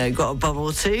he's, got a bottle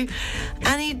or two,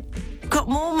 and he'd got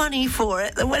more money for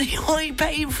it than what he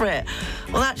paid for it.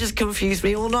 Well, that just confused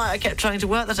me all night. I kept trying to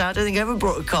work that out. I don't think I ever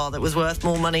bought a car that was worth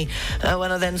more money when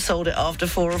I then sold it after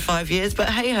 4 or 5 years. But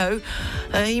hey-ho,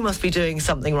 he must be doing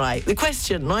something right. The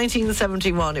question,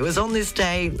 1971. It was on this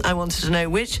day I wanted to know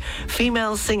which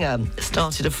female singer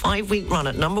started a 5-week run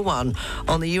at number 1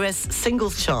 on the US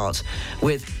singles chart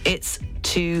with It's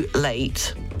Too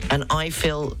Late and I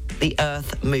Feel the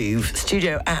Earth Move.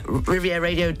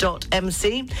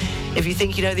 Studio@rivieradio.mc. If you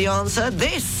think you know the answer,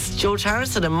 this, George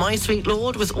Harrison and My Sweet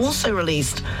Lord, was also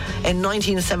released in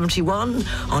 1971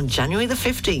 on January the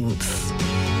 15th.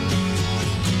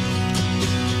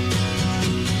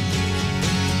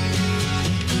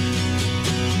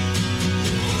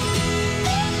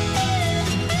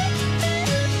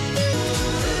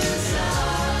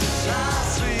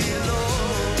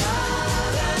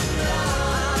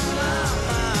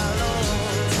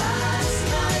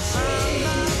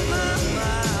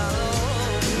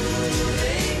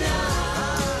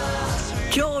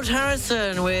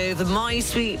 Harrison with My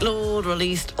Sweet Lord,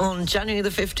 released on January the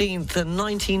 15th,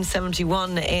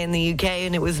 1971 in the UK.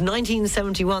 And it was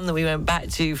 1971 that we went back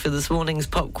to for this morning's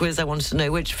pop quiz. I wanted to know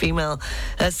which female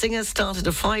singer started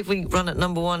a 5-week run at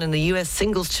number 1 in the US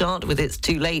singles chart with It's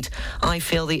Too Late, I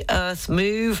Feel the Earth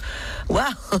Move.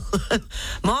 Well,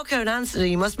 Marco and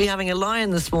Anthony must be having a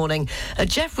lion this morning.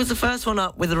 Jeff was the first one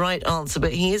up with the right answer,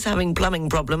 but he is having plumbing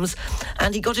problems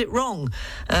and he got it wrong.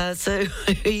 So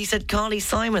he said Carly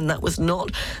Simon. That was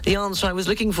not the answer I was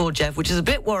looking for, Jeff, which is a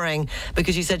bit worrying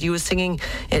because you said you were singing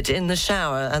it in the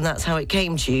shower and that's how it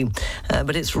came to you.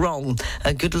 But it's wrong.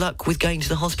 Good luck with going to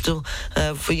the hospital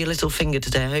for your little finger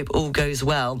today. I hope all goes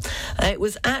well. It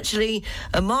was actually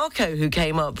Marco who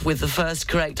came up with the first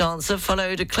correct answer,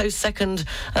 followed a close second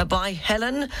by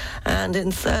Helen, and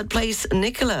in third place,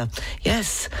 Nicola.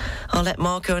 Yes, I'll let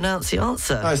Marco announce the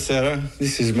answer. Hi, Sarah.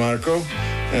 This is Marco,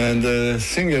 and the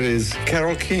singer is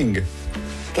Carole King.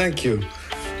 Thank you.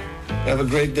 Have a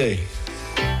great day.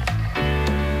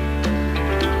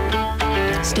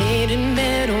 Stayed in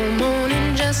bed all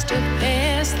morning just to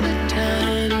pass the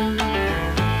time.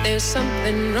 There's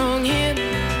something wrong here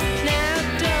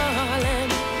now,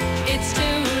 darling. It's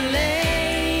too late.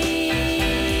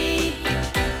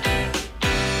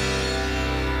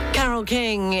 Carole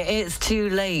King, It's Too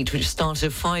Late, which started a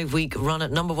 5-week run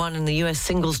at number 1 in the US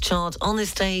singles chart on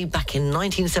this day back in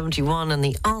 1971, and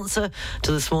the answer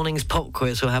to this morning's pop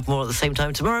quiz. We'll have more at the same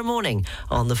time tomorrow morning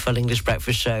on the Full English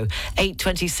Breakfast Show.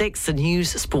 8:26, the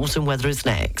news, sport and weather is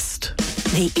next.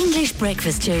 The English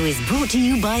Breakfast Show is brought to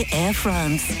you by Air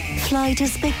France. Fly to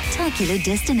spectacular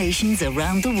destinations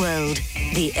around the world.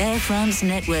 The Air France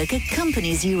network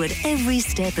accompanies you at every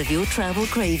step of your travel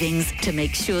cravings to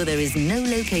make sure there is no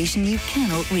location you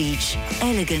cannot reach.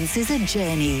 Elegance is a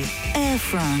journey. Air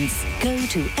France. Go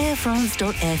to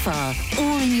airfrance.fr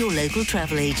or in your local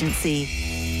travel agency.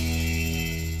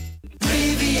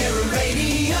 Riviera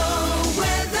Radio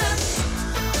weather.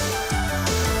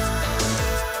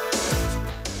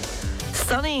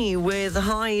 Sunny with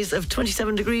highs of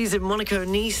 27 degrees in Monaco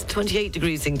and Nice, 28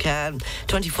 degrees in Cannes,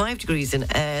 25 degrees in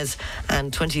Aires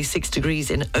and 26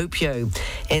 degrees in Opio.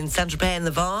 In Saint-Tropez and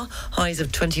the Var, highs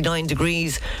of 29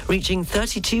 degrees, reaching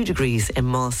 32 degrees in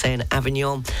Marseille and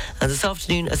Avignon. And this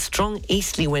afternoon, a strong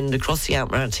easterly wind across the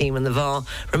Alpes-Maritimes and the Var,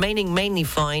 remaining mainly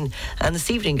fine. And this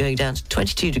evening going down to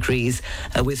 22 degrees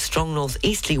with strong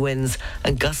northeasterly winds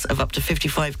and gusts of up to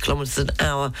 55 kilometres an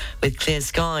hour with clear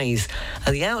skies.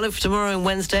 The outlook for tomorrow and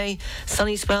Wednesday,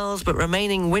 sunny spells but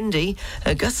remaining windy,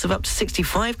 gusts of up to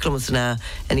 65 kilometres an hour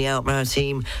in the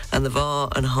Alpes-Maritimes and the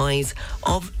Var, and highs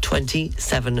of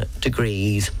 27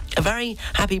 degrees. A very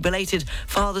happy belated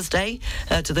Father's Day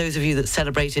to those of you that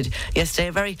celebrated yesterday.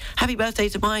 A very happy birthday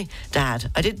to my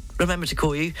dad. I did remember to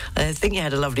call you. I think you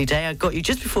had a lovely day. I got you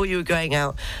just before you were going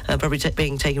out, probably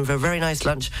being taken for a very nice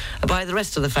lunch by the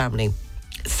rest of the family.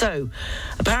 So,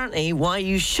 apparently, why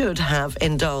you should have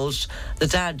indulged the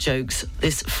dad jokes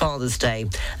this Father's Day.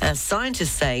 Scientists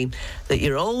say that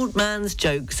your old man's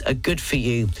jokes are good for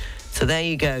you. So there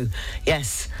you go.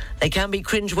 Yes, they can be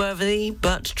cringeworthy,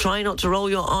 but try not to roll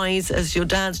your eyes as your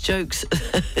dad's jokes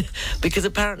because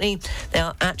apparently they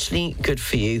are actually good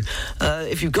for you.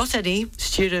 If you've got any,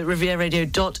 studio at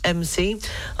rivieradio.mc.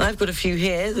 I've got a few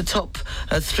here, the top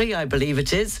 3 I believe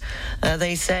it is.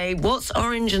 They say, what's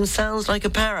orange and sounds like a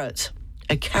parrot?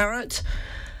 A carrot.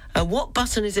 What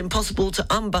button is impossible to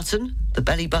unbutton? The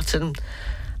belly button.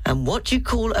 And what do you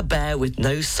call a bear with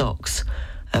no socks?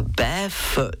 A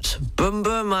barefoot. Boom,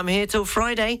 boom. I'm here till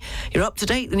Friday. You're up to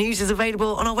date. The news is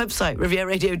available on our website,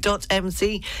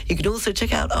 rivieradio.mc. You can also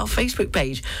check out our Facebook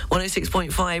page,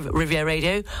 106.5 Riviera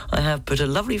Radio. I have put a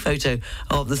lovely photo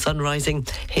of the sun rising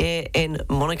here in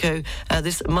Monaco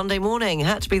this Monday morning.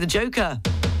 Had to be the Joker.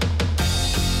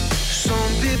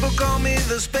 Some people call me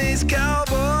the space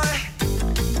cowboy.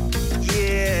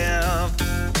 Yeah.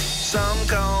 Some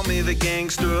call me the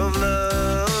gangster of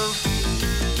love.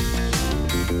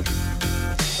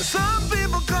 Some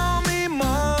people call me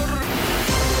more.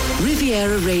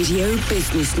 Riviera Radio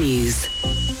Business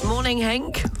News. Morning,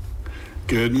 Hank.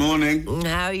 Good morning.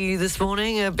 How are you this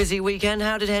morning? A busy weekend.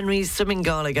 How did Henry's swimming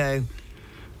gala go?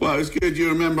 Well, it was good. You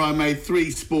remember I made 3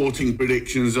 sporting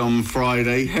predictions on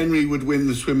Friday. Henry would win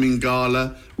the swimming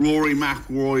gala. Rory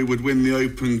McIlroy would win the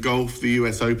Open Golf, the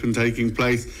US Open taking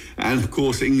place. And, of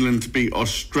course, England to beat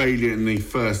Australia in the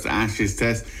first Ashes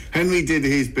test. Henry did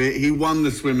his bit. He won the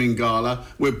swimming gala.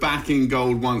 We're back in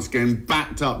gold once again,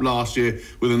 backed up last year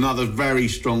with another very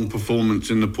strong performance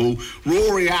in the pool.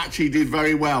 Rory actually did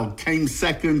very well. Came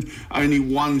second, only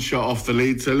 1 shot off the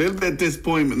lead. So a little bit of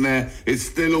disappointment there. It's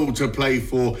still all to play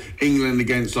for England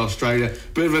against Australia.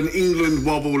 Bit of an England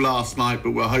wobble last night,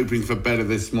 but we're hoping for better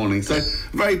this morning. So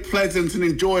very pleasant and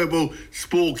enjoyable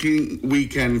sporting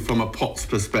weekend from a Pots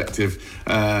perspective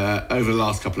over the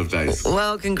last couple of days.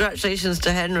 Well, congratulations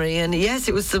to Henry. Henry. And yes,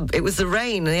 it was the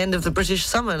rain at the end of the British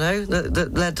summer, no,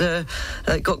 that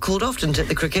led got called off, didn't it,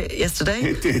 the cricket yesterday?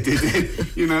 It did.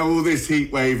 You know, all this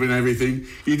heat wave and everything.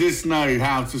 You just know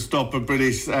how to stop a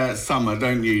British summer,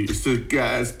 don't you? Just to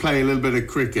play a little bit of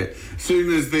cricket. As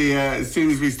soon as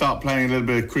we start playing a little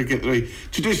bit of cricket, the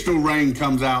traditional rain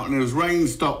comes out, and it was rain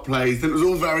stop plays. And it was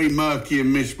all very murky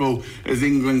and miserable as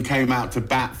England came out to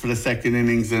bat for the second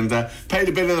innings and paid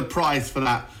a bit of the price for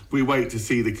that. We wait to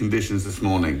see the conditions this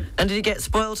morning. And did you get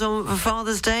spoilt on for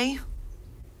Father's Day?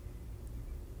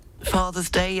 Father's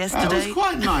Day yesterday? It was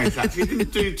quite nice, actually.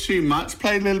 Didn't do too much.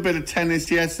 Played a little bit of tennis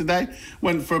yesterday.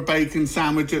 Went for a bacon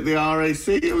sandwich at the RAC.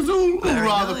 It was all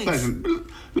rather nice. Pleasant. A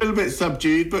little bit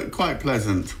subdued, but quite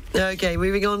pleasant. OK,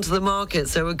 moving on to the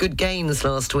markets. There were good gains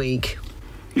last week.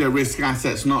 Yeah, risk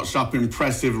assets notched up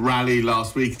impressive rally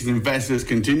last week as investors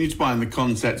continue to buy in the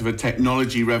concept of a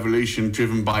technology revolution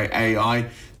driven by AI.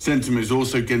 Sentiment is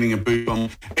also getting a boost on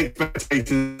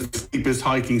expectations of the steepest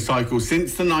hiking cycle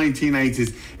since the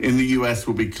 1980s in the US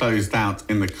will be closed out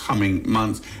in the coming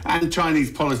months. And Chinese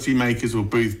policymakers will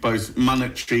boost both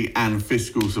monetary and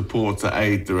fiscal support to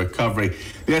aid the recovery.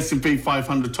 The S&P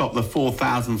 500 topped the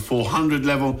 4,400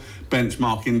 level.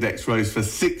 Benchmark index rose for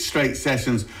 6 straight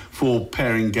sessions. 4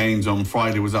 pairing gains on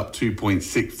Friday, was up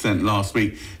 2.6% last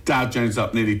week. Dow Jones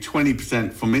up nearly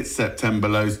 20% from its September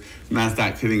lows.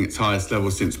 Nasdaq hitting its highest level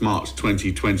since March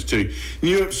 2022.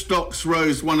 Europe stocks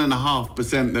rose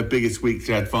 1.5%, their biggest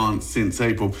weekly advance since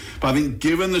April. But I think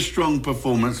given the strong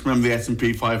performance, remember the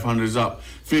S&P 500 is up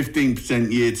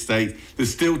 15% year to date, the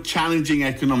still challenging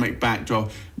economic backdrop,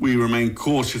 we remain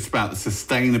cautious about the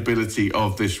sustainability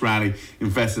of this rally.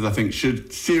 Investors, I think,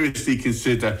 should seriously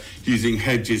consider using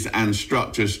hedges and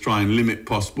structures to try and limit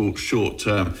possible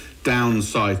short-term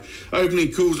downside.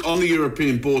 Opening calls on the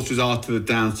European bourses are to the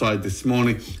downside this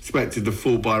morning, expected to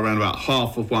fall by around about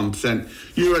 0.5%.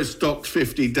 Euro Stoxx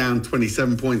 50 down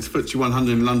 27 points, FTSE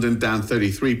 100 in London down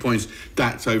 33 points,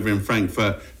 DAX over in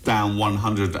Frankfurt down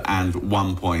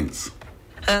 101 points.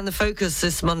 And the focus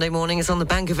this Monday morning is on the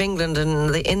Bank of England and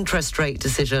the interest rate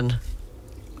decision.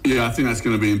 Yeah, I think that's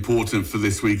going to be important for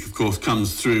this week. Of course,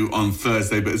 comes through on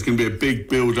Thursday, but it's going to be a big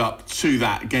build-up to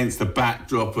that against the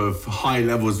backdrop of high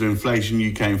levels of inflation.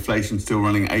 UK inflation still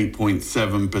running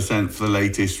 8.7% for the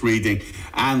latest reading,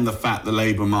 and the fact the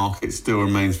labour market still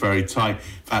remains very tight.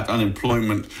 In fact,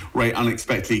 unemployment rate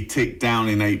unexpectedly ticked down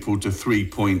in April to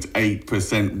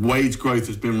 3.8%. Wage growth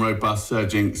has been robust,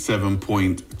 surging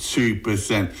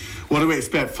 7.2%. What do we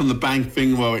expect from the Bank of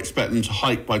England? Well, we expect them to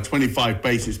hike by 25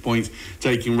 basis points,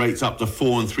 taking rates up to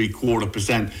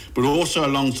 4.75%, but also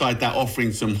alongside that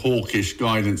offering some hawkish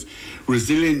guidance.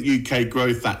 Resilient UK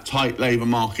growth, that tight labour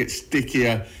market,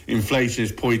 stickier inflation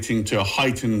is pointing to a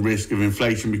heightened risk of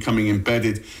inflation becoming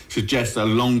embedded, suggests a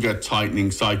longer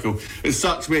tightening cycle. As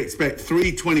such, we expect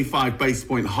 325 basis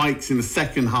point hikes in the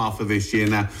second half of this year.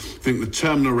 Now, I think the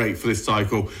terminal rate for this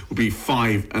cycle will be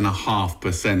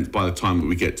 5.5% by the time that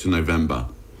we get to November.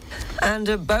 And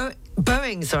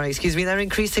Boeing, they're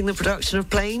increasing the production of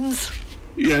planes.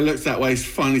 Yeah, looks that way. It's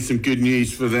finally some good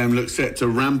news for them. Looks set to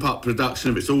ramp up production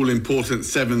of its all-important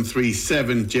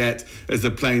 737 jet as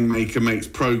the plane maker makes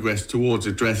progress towards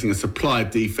addressing a supply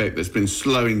defect that's been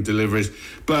slowing deliveries.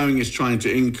 Boeing is trying to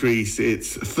increase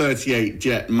its 38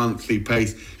 jet monthly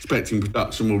pace, expecting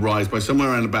production will rise by somewhere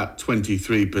around about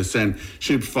 23%.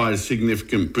 Should provide a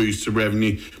significant boost to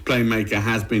revenue. Plane maker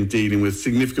has been dealing with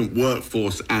significant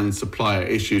workforce and supplier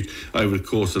issues over the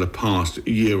course of the past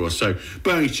year or so.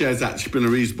 Boeing shares actually been a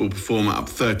reasonable performer, up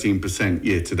 13%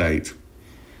 year to date.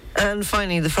 And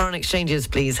finally, the foreign exchanges,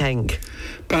 please, Henk.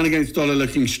 Pound against dollar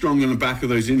looking strong on the back of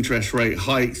those interest rate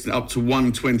hikes, up to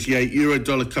 128. Euro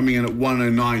dollar coming in at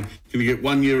 109. Going to get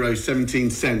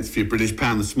 €1.17 for your British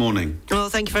pound this morning. Well,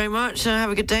 thank you very much.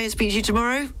 Have a good day. Speak to you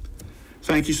tomorrow.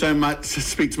 Thank you so much.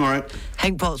 Speak tomorrow.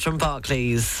 Henk Potts from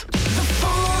Barclays.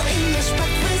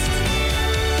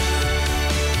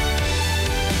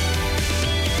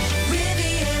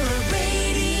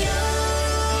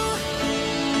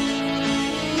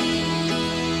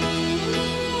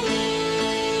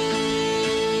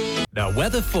 The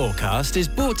weather forecast is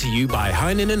brought to you by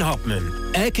Heinen &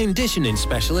 Hopman, air conditioning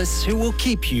specialists who will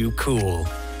keep you cool.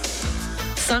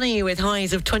 Sunny with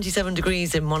highs of 27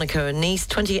 degrees in Monaco and Nice,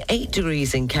 28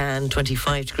 degrees in Cannes,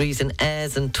 25 degrees in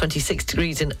Aires and 26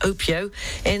 degrees in Opio.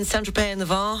 In Saint-Tropez and the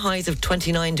Var, highs of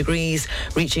 29 degrees,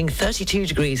 reaching 32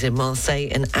 degrees in Marseille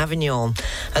and Avignon.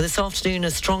 This afternoon,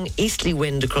 a strong easterly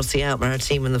wind across the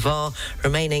Alpes-Maritimes and the Var,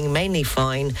 remaining mainly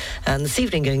fine. And this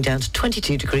evening going down to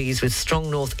 22 degrees with strong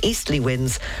northeasterly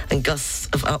winds and gusts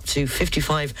of up to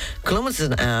 55 kilometres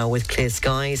an hour with clear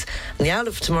skies. And the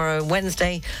outlook for tomorrow,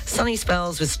 Wednesday, sunny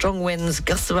spells with strong winds,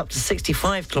 gusts of up to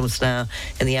 65 kilometres an hour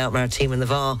in the Alpes-Maritimes and the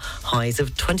Var, highs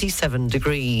of 27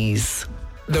 degrees.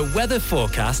 The weather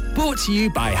forecast brought to you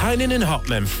by Heinen and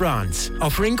Hopman France,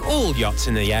 offering all yachts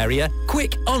in the area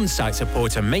quick on-site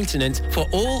support and maintenance for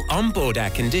all on-board air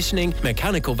conditioning,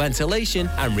 mechanical ventilation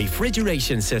and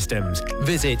refrigeration systems.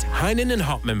 Visit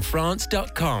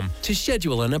heinenandhopmanfrance.com to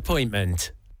schedule an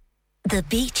appointment. The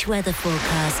beach weather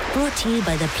forecast brought to you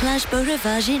by the Plage Beau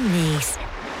Rivage in Nice.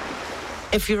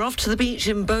 If you're off to the beach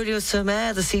in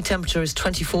Beaulieu-sur-Mer, the sea temperature is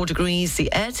 24 degrees,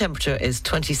 the air temperature is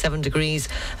 27 degrees,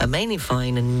 mainly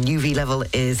fine, and UV level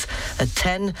is at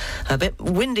 10. A bit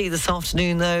windy this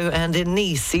afternoon, though, and in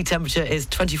Nice, sea temperature is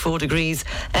 24 degrees,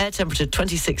 air temperature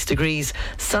 26 degrees,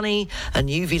 sunny, and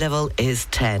UV level is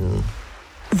 10.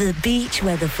 The beach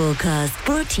weather forecast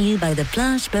brought to you by the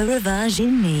Plage Beau Rivage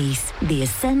in Nice, the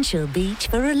essential beach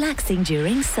for relaxing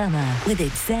during summer with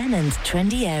its zen and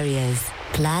trendy areas.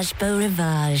 Plage Beau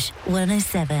Rivage,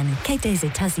 107, Quai des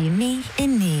États-Unis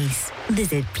in Nice.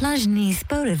 Visit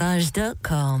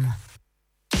plagenicebeaurivage.com.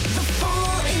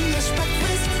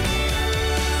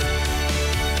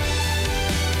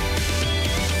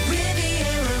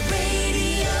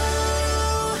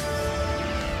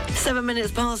 7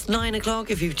 minutes past 9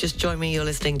 o'clock. If you've just joined me, you're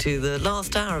listening to the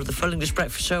last hour of the Full English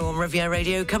Breakfast Show on Riviera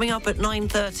Radio. Coming up at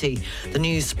 9:30, the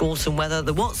news, sport and weather,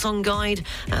 the What's On Guide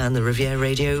and the Riviera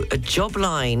Radio job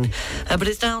line. But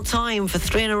it's now time for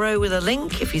 3 in a row with a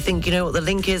link. If you think you know what the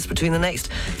link is between the next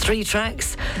 3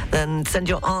 tracks, then send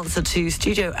your answer to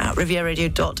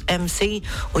studio@rivieradio.mc,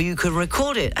 or you can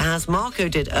record it as Marco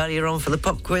did earlier on for the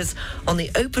pop quiz on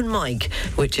the open mic,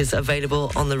 which is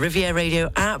available on the Riviera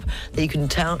Radio app that you can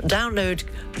download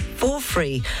for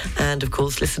free, and of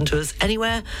course listen to us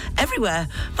anywhere, everywhere,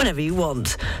 whenever you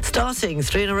want. Starting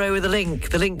 3 in a row with a link,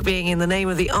 the link being in the name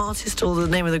of the artist or the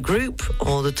name of the group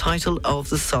or the title of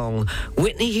the song.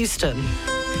 Whitney Houston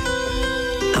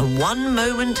and One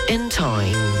Moment in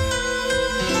Time.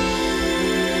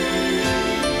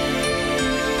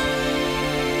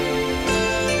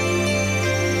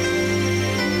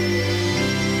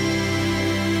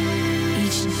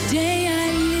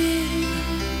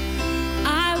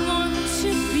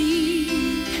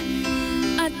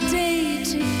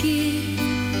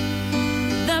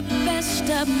 Best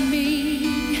of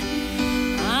me,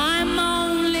 I'm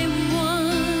only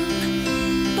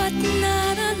one, but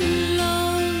not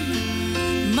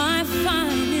alone, my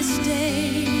finest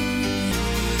day.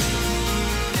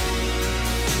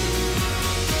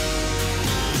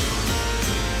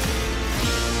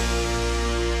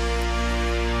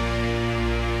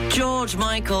 George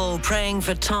Michael, Praying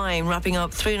for Time, wrapping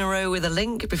up 3 in a row with a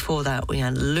link. Before that, we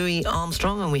had Louis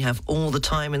Armstrong, and we have All the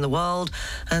Time in the World,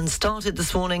 and started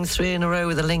this morning 3 in a row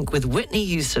with a link with Whitney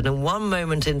Houston and One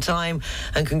Moment in Time.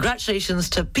 And congratulations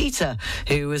to Peter,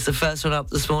 who was the first one up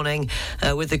this morning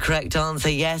with the correct answer.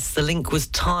 Yes, the link was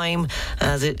time,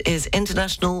 as it is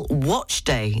International Watch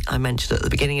Day, I mentioned at the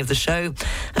beginning of the show,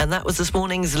 and that was this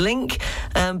morning's link.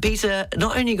 Peter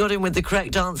not only got in with the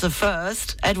correct answer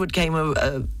first, Edward came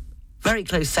a very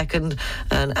close second,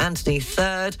 and Anthony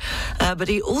third, but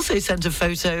he also sent a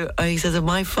photo. He says, of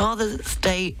my Father's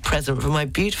Day present for my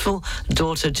beautiful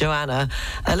daughter Joanna.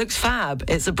 It looks fab.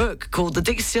 It's a book called The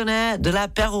Dictionnaire de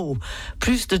l'apéro,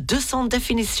 plus de 200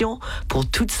 définitions pour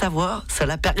tout savoir sur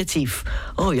l'apéritif.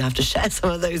 Oh, you have to share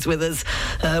some of those with us.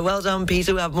 Well done,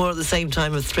 Peter. We'll have more at the same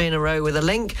time of 3 in a row with a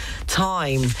link.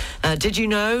 Time. Did you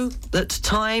know that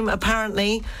time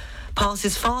apparently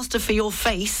passes faster for your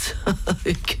face,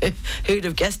 who'd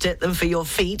have guessed it, than for your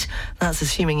feet? That's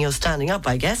assuming you're standing up,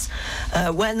 I guess.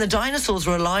 When the dinosaurs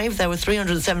were alive, there were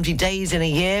 370 days in a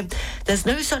year. There's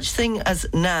no such thing as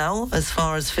now, as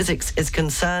far as physics is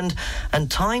concerned, and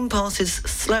time passes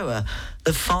slower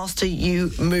the faster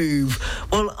you move.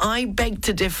 Well, I beg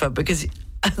to differ, because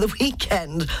at the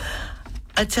weekend,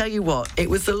 I tell you what, it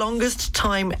was the longest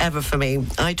time ever for me.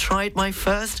 I tried my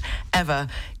first ever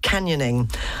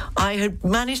canyoning. I had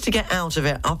managed to get out of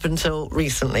it up until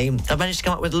recently. I managed to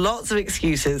come up with lots of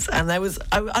excuses, and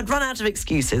I'd run out of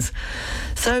excuses.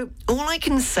 So all I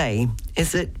can say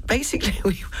is that basically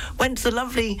we went to the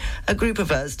lovely group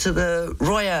of us to the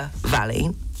Roya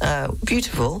Valley,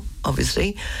 beautiful,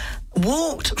 obviously,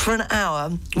 walked for an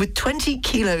hour with 20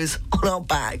 kilos on our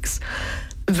backs,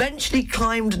 eventually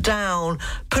climbed down,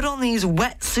 put on these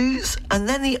wetsuits, and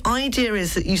then the idea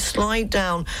is that you slide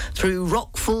down through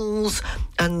rock falls,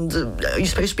 and you're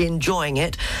supposed to be enjoying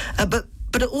it, but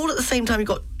all at the same time you've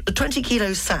got a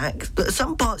 20-kilo sack, but at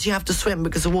some parts you have to swim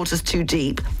because the water's too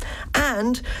deep,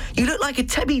 and you look like a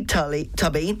tubby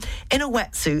in a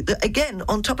wetsuit that, again,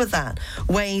 on top of that,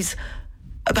 weighs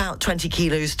about 20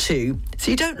 kilos too,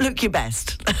 so you don't look your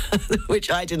best,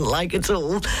 which I didn't like at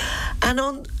all. And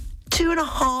on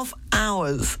 2.5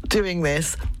 hours doing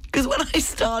this, because when I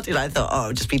started, I thought,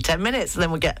 it'll just be 10 minutes and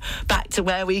then we'll get back to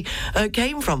where we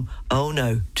came from. Oh,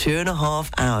 no,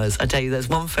 2.5 hours. I tell you, there's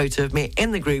one photo of me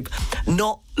in the group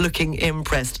not looking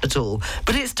impressed at all.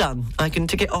 But it's done. I can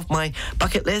tick it off my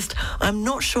bucket list. I'm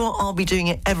not sure I'll be doing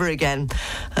it ever again,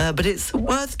 but it's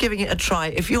worth giving it a try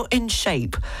if you're in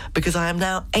shape, because I am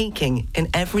now aching in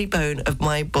every bone of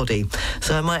my body.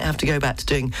 So I might have to go back to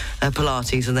doing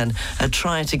Pilates and then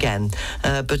try it again.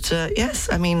 But yes,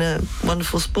 I mean,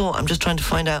 wonderful sport. I'm just trying to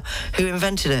find out who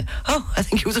invented it. Oh, I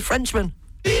think it was a Frenchman.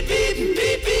 Beep, beep,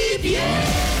 beep, beep,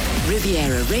 yeah.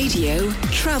 Riviera Radio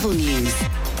Travel News.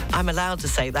 I'm allowed to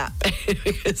say that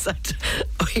because I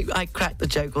cracked the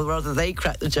joke, or rather they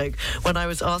cracked the joke, when I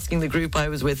was asking the group I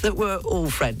was with that were all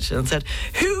French and said,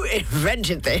 who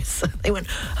invented this? They went,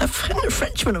 a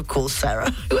Frenchman, of course,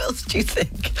 Sarah. Who else do you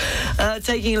think?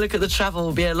 Taking a look at the travel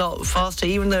will be a lot faster,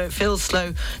 even though it feels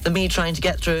slow than me trying to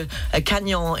get through a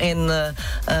canyon in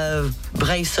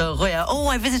Bray-sur-Roya. Oh,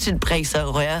 I visited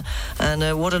Bray-sur-Roya,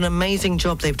 and what an amazing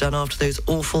job they've done after those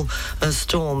awful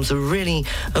storms. Really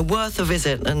worth a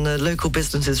visit, and the local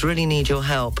businesses really need your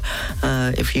help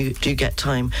if you do get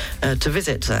time to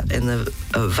visit that in the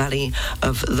valley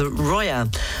of the Roya.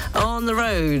 On the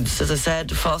roads, as I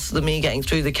said, faster than me getting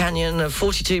through the canyon.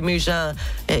 42 Mougins,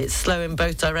 it's slow in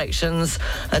both directions.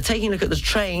 Taking a look at the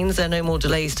trains, there are no more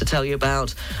delays to tell you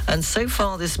about. And so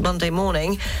far this Monday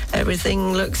morning,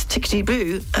 everything looks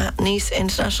tickety-boo at Nice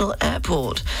International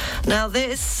Airport. Now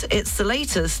this, it's the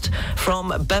latest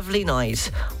from Beverly Knight.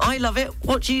 I love it.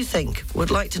 What do you think? Would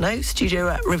like to know,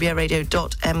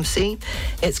 studio@rivieradio.mc.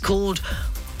 It's called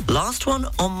Last One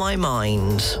on My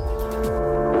Mind.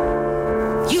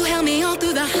 You held me all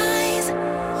through the highs,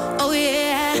 oh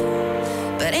yeah,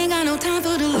 but ain't got no time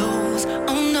for the lows,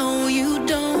 oh no you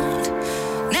don't.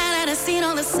 Now that I've seen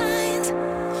all the signs,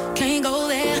 can't go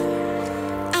there,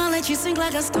 I'll let you sink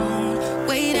like a stone,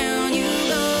 way down you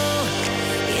go,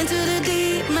 into the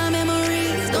deep, my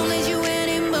memories don't let you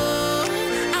anymore.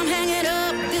 I'm hanging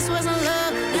up, this wasn't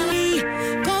love, now we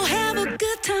go have a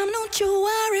good time, don't you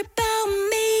worry about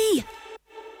me.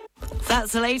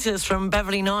 That's the latest from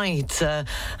Beverly Knight.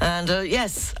 And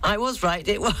yes, I was right.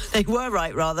 They were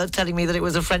right, rather, telling me that it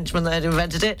was a Frenchman that had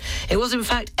invented it. It was, in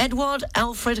fact, Edouard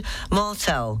Alfred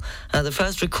Martel. The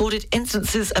first recorded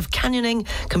instances of canyoning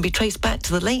can be traced back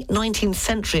to the late 19th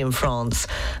century in France.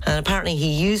 And apparently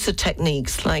he used the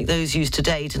techniques like those used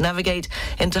today to navigate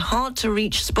into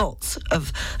hard-to-reach spots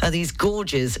of these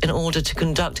gorges in order to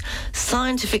conduct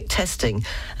scientific testing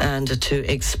and to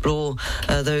explore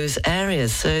those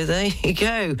areas. So there you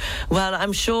go. Well,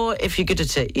 I'm sure if you're good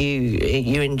at it,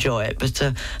 you enjoy it, but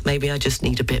maybe I just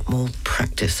need a bit more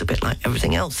practice, a bit like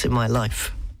everything else in my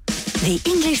life. The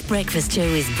English Breakfast Show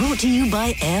is brought to you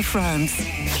by Air France.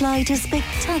 Fly to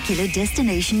spectacular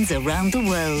destinations around the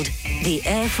world. The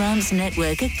Air France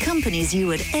network accompanies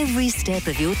you at every step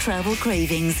of your travel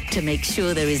cravings to make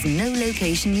sure there is no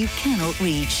location you cannot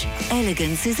reach.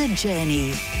 Elegance is a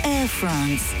journey. Air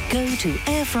France. Go to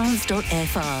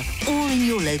airfrance.fr or in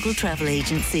your local travel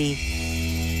agency.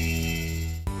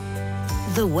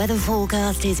 The weather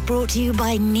forecast is brought to you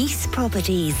by Nice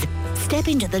Properties. Step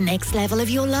into the next level of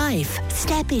your life.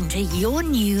 Step into your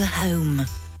new home.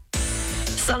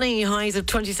 Sunny, highs of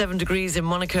 27 degrees in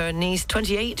Monaco and Nice,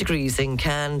 28 degrees in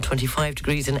Cannes, 25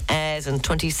 degrees in Aires and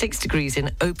 26 degrees in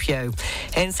Opio.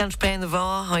 In Saint-Tropez and the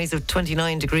Var, highs of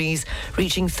 29 degrees,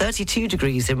 reaching 32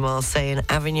 degrees in Marseille and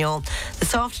Avignon.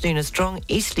 This afternoon, a strong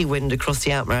easterly wind across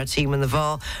the Alpes-Maritimes and the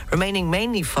Var, remaining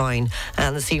mainly fine.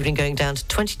 And this evening going down to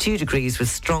 22 degrees with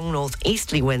strong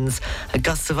northeasterly winds,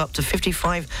 gusts of up to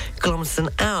 55 kilometres an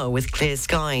hour with clear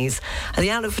skies. And the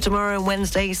outlook for tomorrow and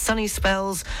Wednesday, sunny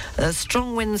spells,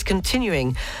 strong winds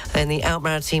continuing in the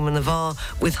Alpes-Maritimes and the Var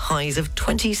with highs of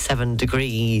 27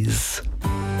 degrees.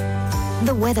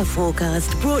 The weather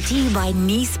forecast brought to you by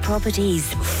Nice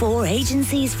Properties. 4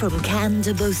 agencies from Cannes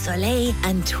to Beausoleil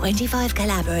and 25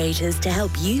 collaborators to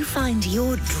help you find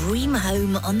your dream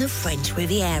home on the French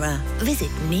Riviera.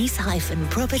 Visit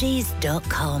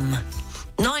nice-properties.com.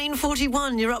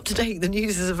 9:41, you're up to date. The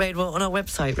news is available on our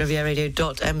website,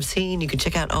 rivieradio.mc, and you can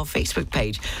check out our Facebook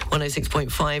page,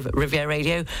 106.5 Riviera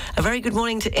Radio. A very good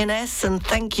morning to Ines, and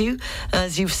thank you,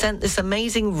 as you've sent this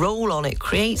amazing roll on. It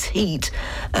creates heat,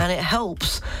 and it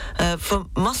helps for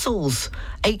muscles,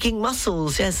 aching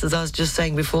muscles. Yes, as I was just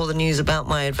saying before the news about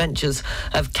my adventures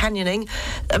of canyoning.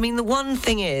 I mean, the one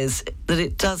thing is that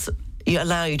it does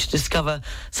allow you to discover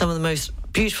some of the most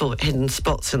beautiful hidden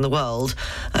spots in the world.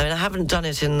 I mean, I haven't done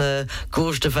it in the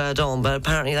Gorge de Verdun, but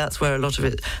apparently that's where a lot of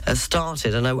it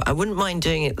started, and I wouldn't mind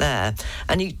doing it there.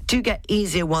 And you do get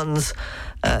easier ones.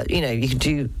 You can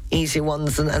do easier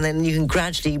ones, and then you can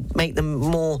gradually make them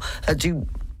more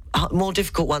more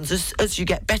difficult ones as you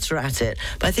get better at it.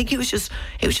 But I think it was just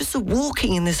the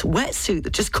walking in this wetsuit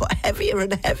that just got heavier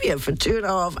and heavier for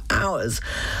 2.5 hours.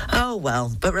 Oh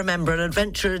well, but remember, an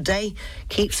adventure a day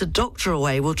keeps a doctor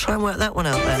away. We'll try and work that one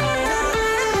out then.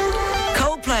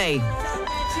 Coldplay,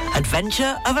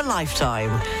 Adventure of a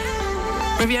Lifetime.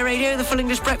 Riviera Radio, the Full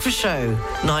English Breakfast Show,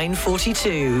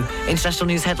 9:42. International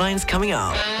news headlines coming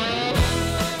up.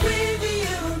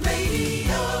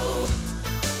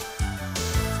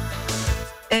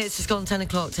 It's just gone 10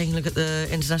 o'clock, taking a look at the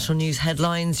international news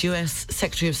headlines. US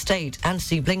Secretary of State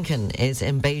Antony Blinken is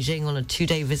in Beijing on a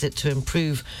 2-day visit to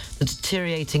improve the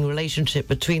deteriorating relationship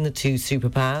between the two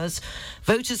superpowers.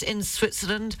 Voters in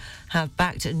Switzerland have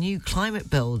backed a new climate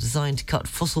bill designed to cut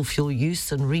fossil fuel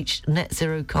use and reach net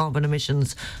zero carbon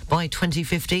emissions by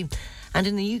 2050. And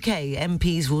in the UK,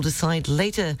 MPs will decide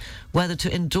later whether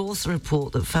to endorse a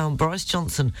report that found Boris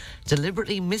Johnson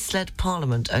deliberately misled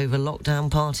Parliament over lockdown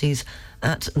parties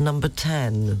at number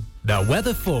 10. The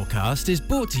weather forecast is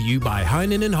brought to you by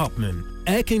Heinen and Hopman,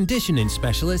 air conditioning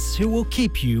specialists who will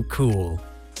keep you cool.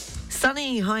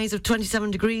 Sunny, highs of 27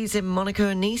 degrees in Monaco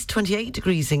and Nice, 28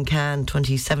 degrees in Cannes,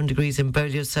 27 degrees in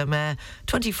Beaulieu-sur-Mer,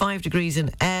 25 degrees in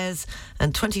Aires,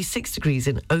 and 26 degrees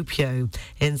in Opio.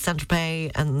 In Saint-Tropez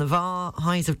and Navarre,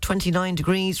 highs of 29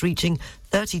 degrees, reaching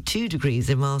 32 degrees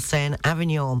in Marseille and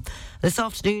Avignon. This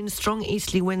afternoon, strong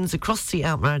easterly winds across the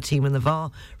Alpes-Maritimes and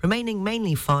Navarre, remaining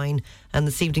mainly fine, and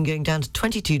this evening going down to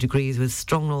 22 degrees with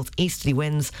strong northeasterly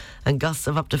winds and gusts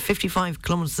of up to 55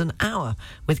 kilometres an hour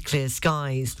with clear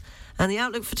skies. And the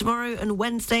outlook for tomorrow and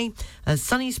Wednesday,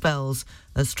 sunny spells,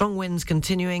 strong winds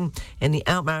continuing in the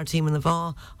Alpes-Maritimes and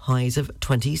Navarre, highs of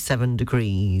 27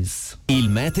 degrees. Il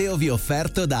meteo vi è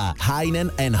offerto da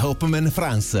Heinen & Hopman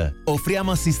France.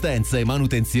 Offriamo assistenza e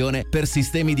manutenzione per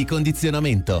sistemi di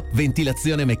condizionamento,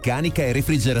 ventilazione meccanica e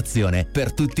refrigerazione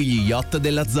per tutti gli yacht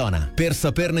della zona. Per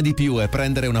saperne di più e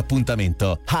prendere un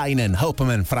appuntamento,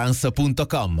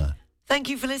 heinenhopmanfrance.com. Thank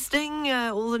you for listening.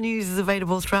 All the news is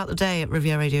available throughout the day at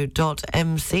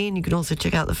rivieradio.mc, and you can also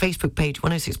check out the Facebook page,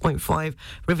 106.5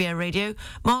 Riviera Radio.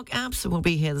 Mark Abson will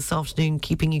be here this afternoon,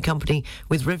 keeping you company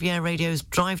with Riviera Radio's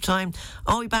Drive Time.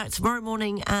 I'll be back tomorrow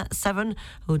morning at 7.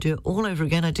 We'll do it all over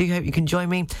again. I do hope you can join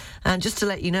me. And just to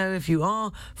let you know, if you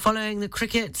are following the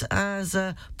cricket, as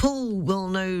Paul will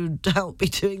no doubt be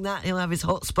doing that, he'll have his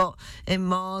hotspot in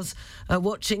Mars,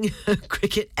 watching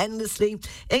cricket endlessly.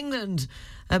 England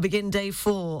begin day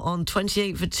 4 on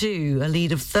 28 for 2, a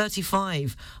lead of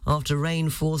 35 after rain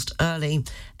forced early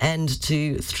end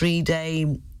to day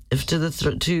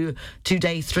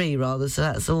 3 rather. So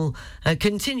that's all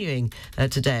continuing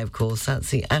today, of course. That's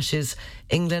the Ashes,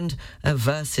 England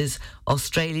versus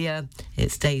Australia.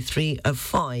 It's day 3 of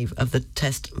 5 of the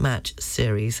Test match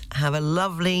series. Have a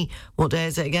lovely, what day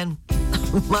is it again?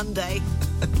 Monday.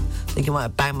 I think I might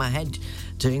have banged my head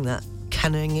doing that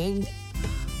canoeing.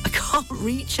 I can't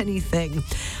reach anything.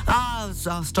 I'll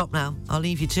stop now. I'll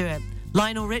leave you to it.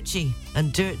 Lionel Richie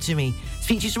and Do It To Me.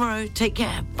 Speak to you tomorrow. Take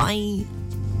care. Bye.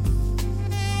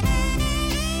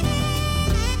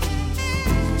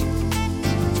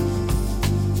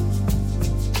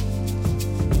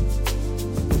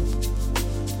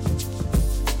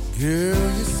 Girl,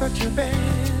 you're such a bad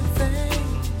thing.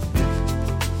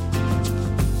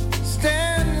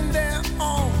 Standing there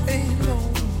all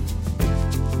alone,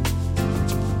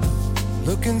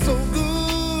 looking so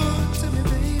good to me,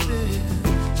 baby.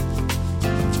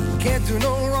 Can't do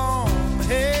no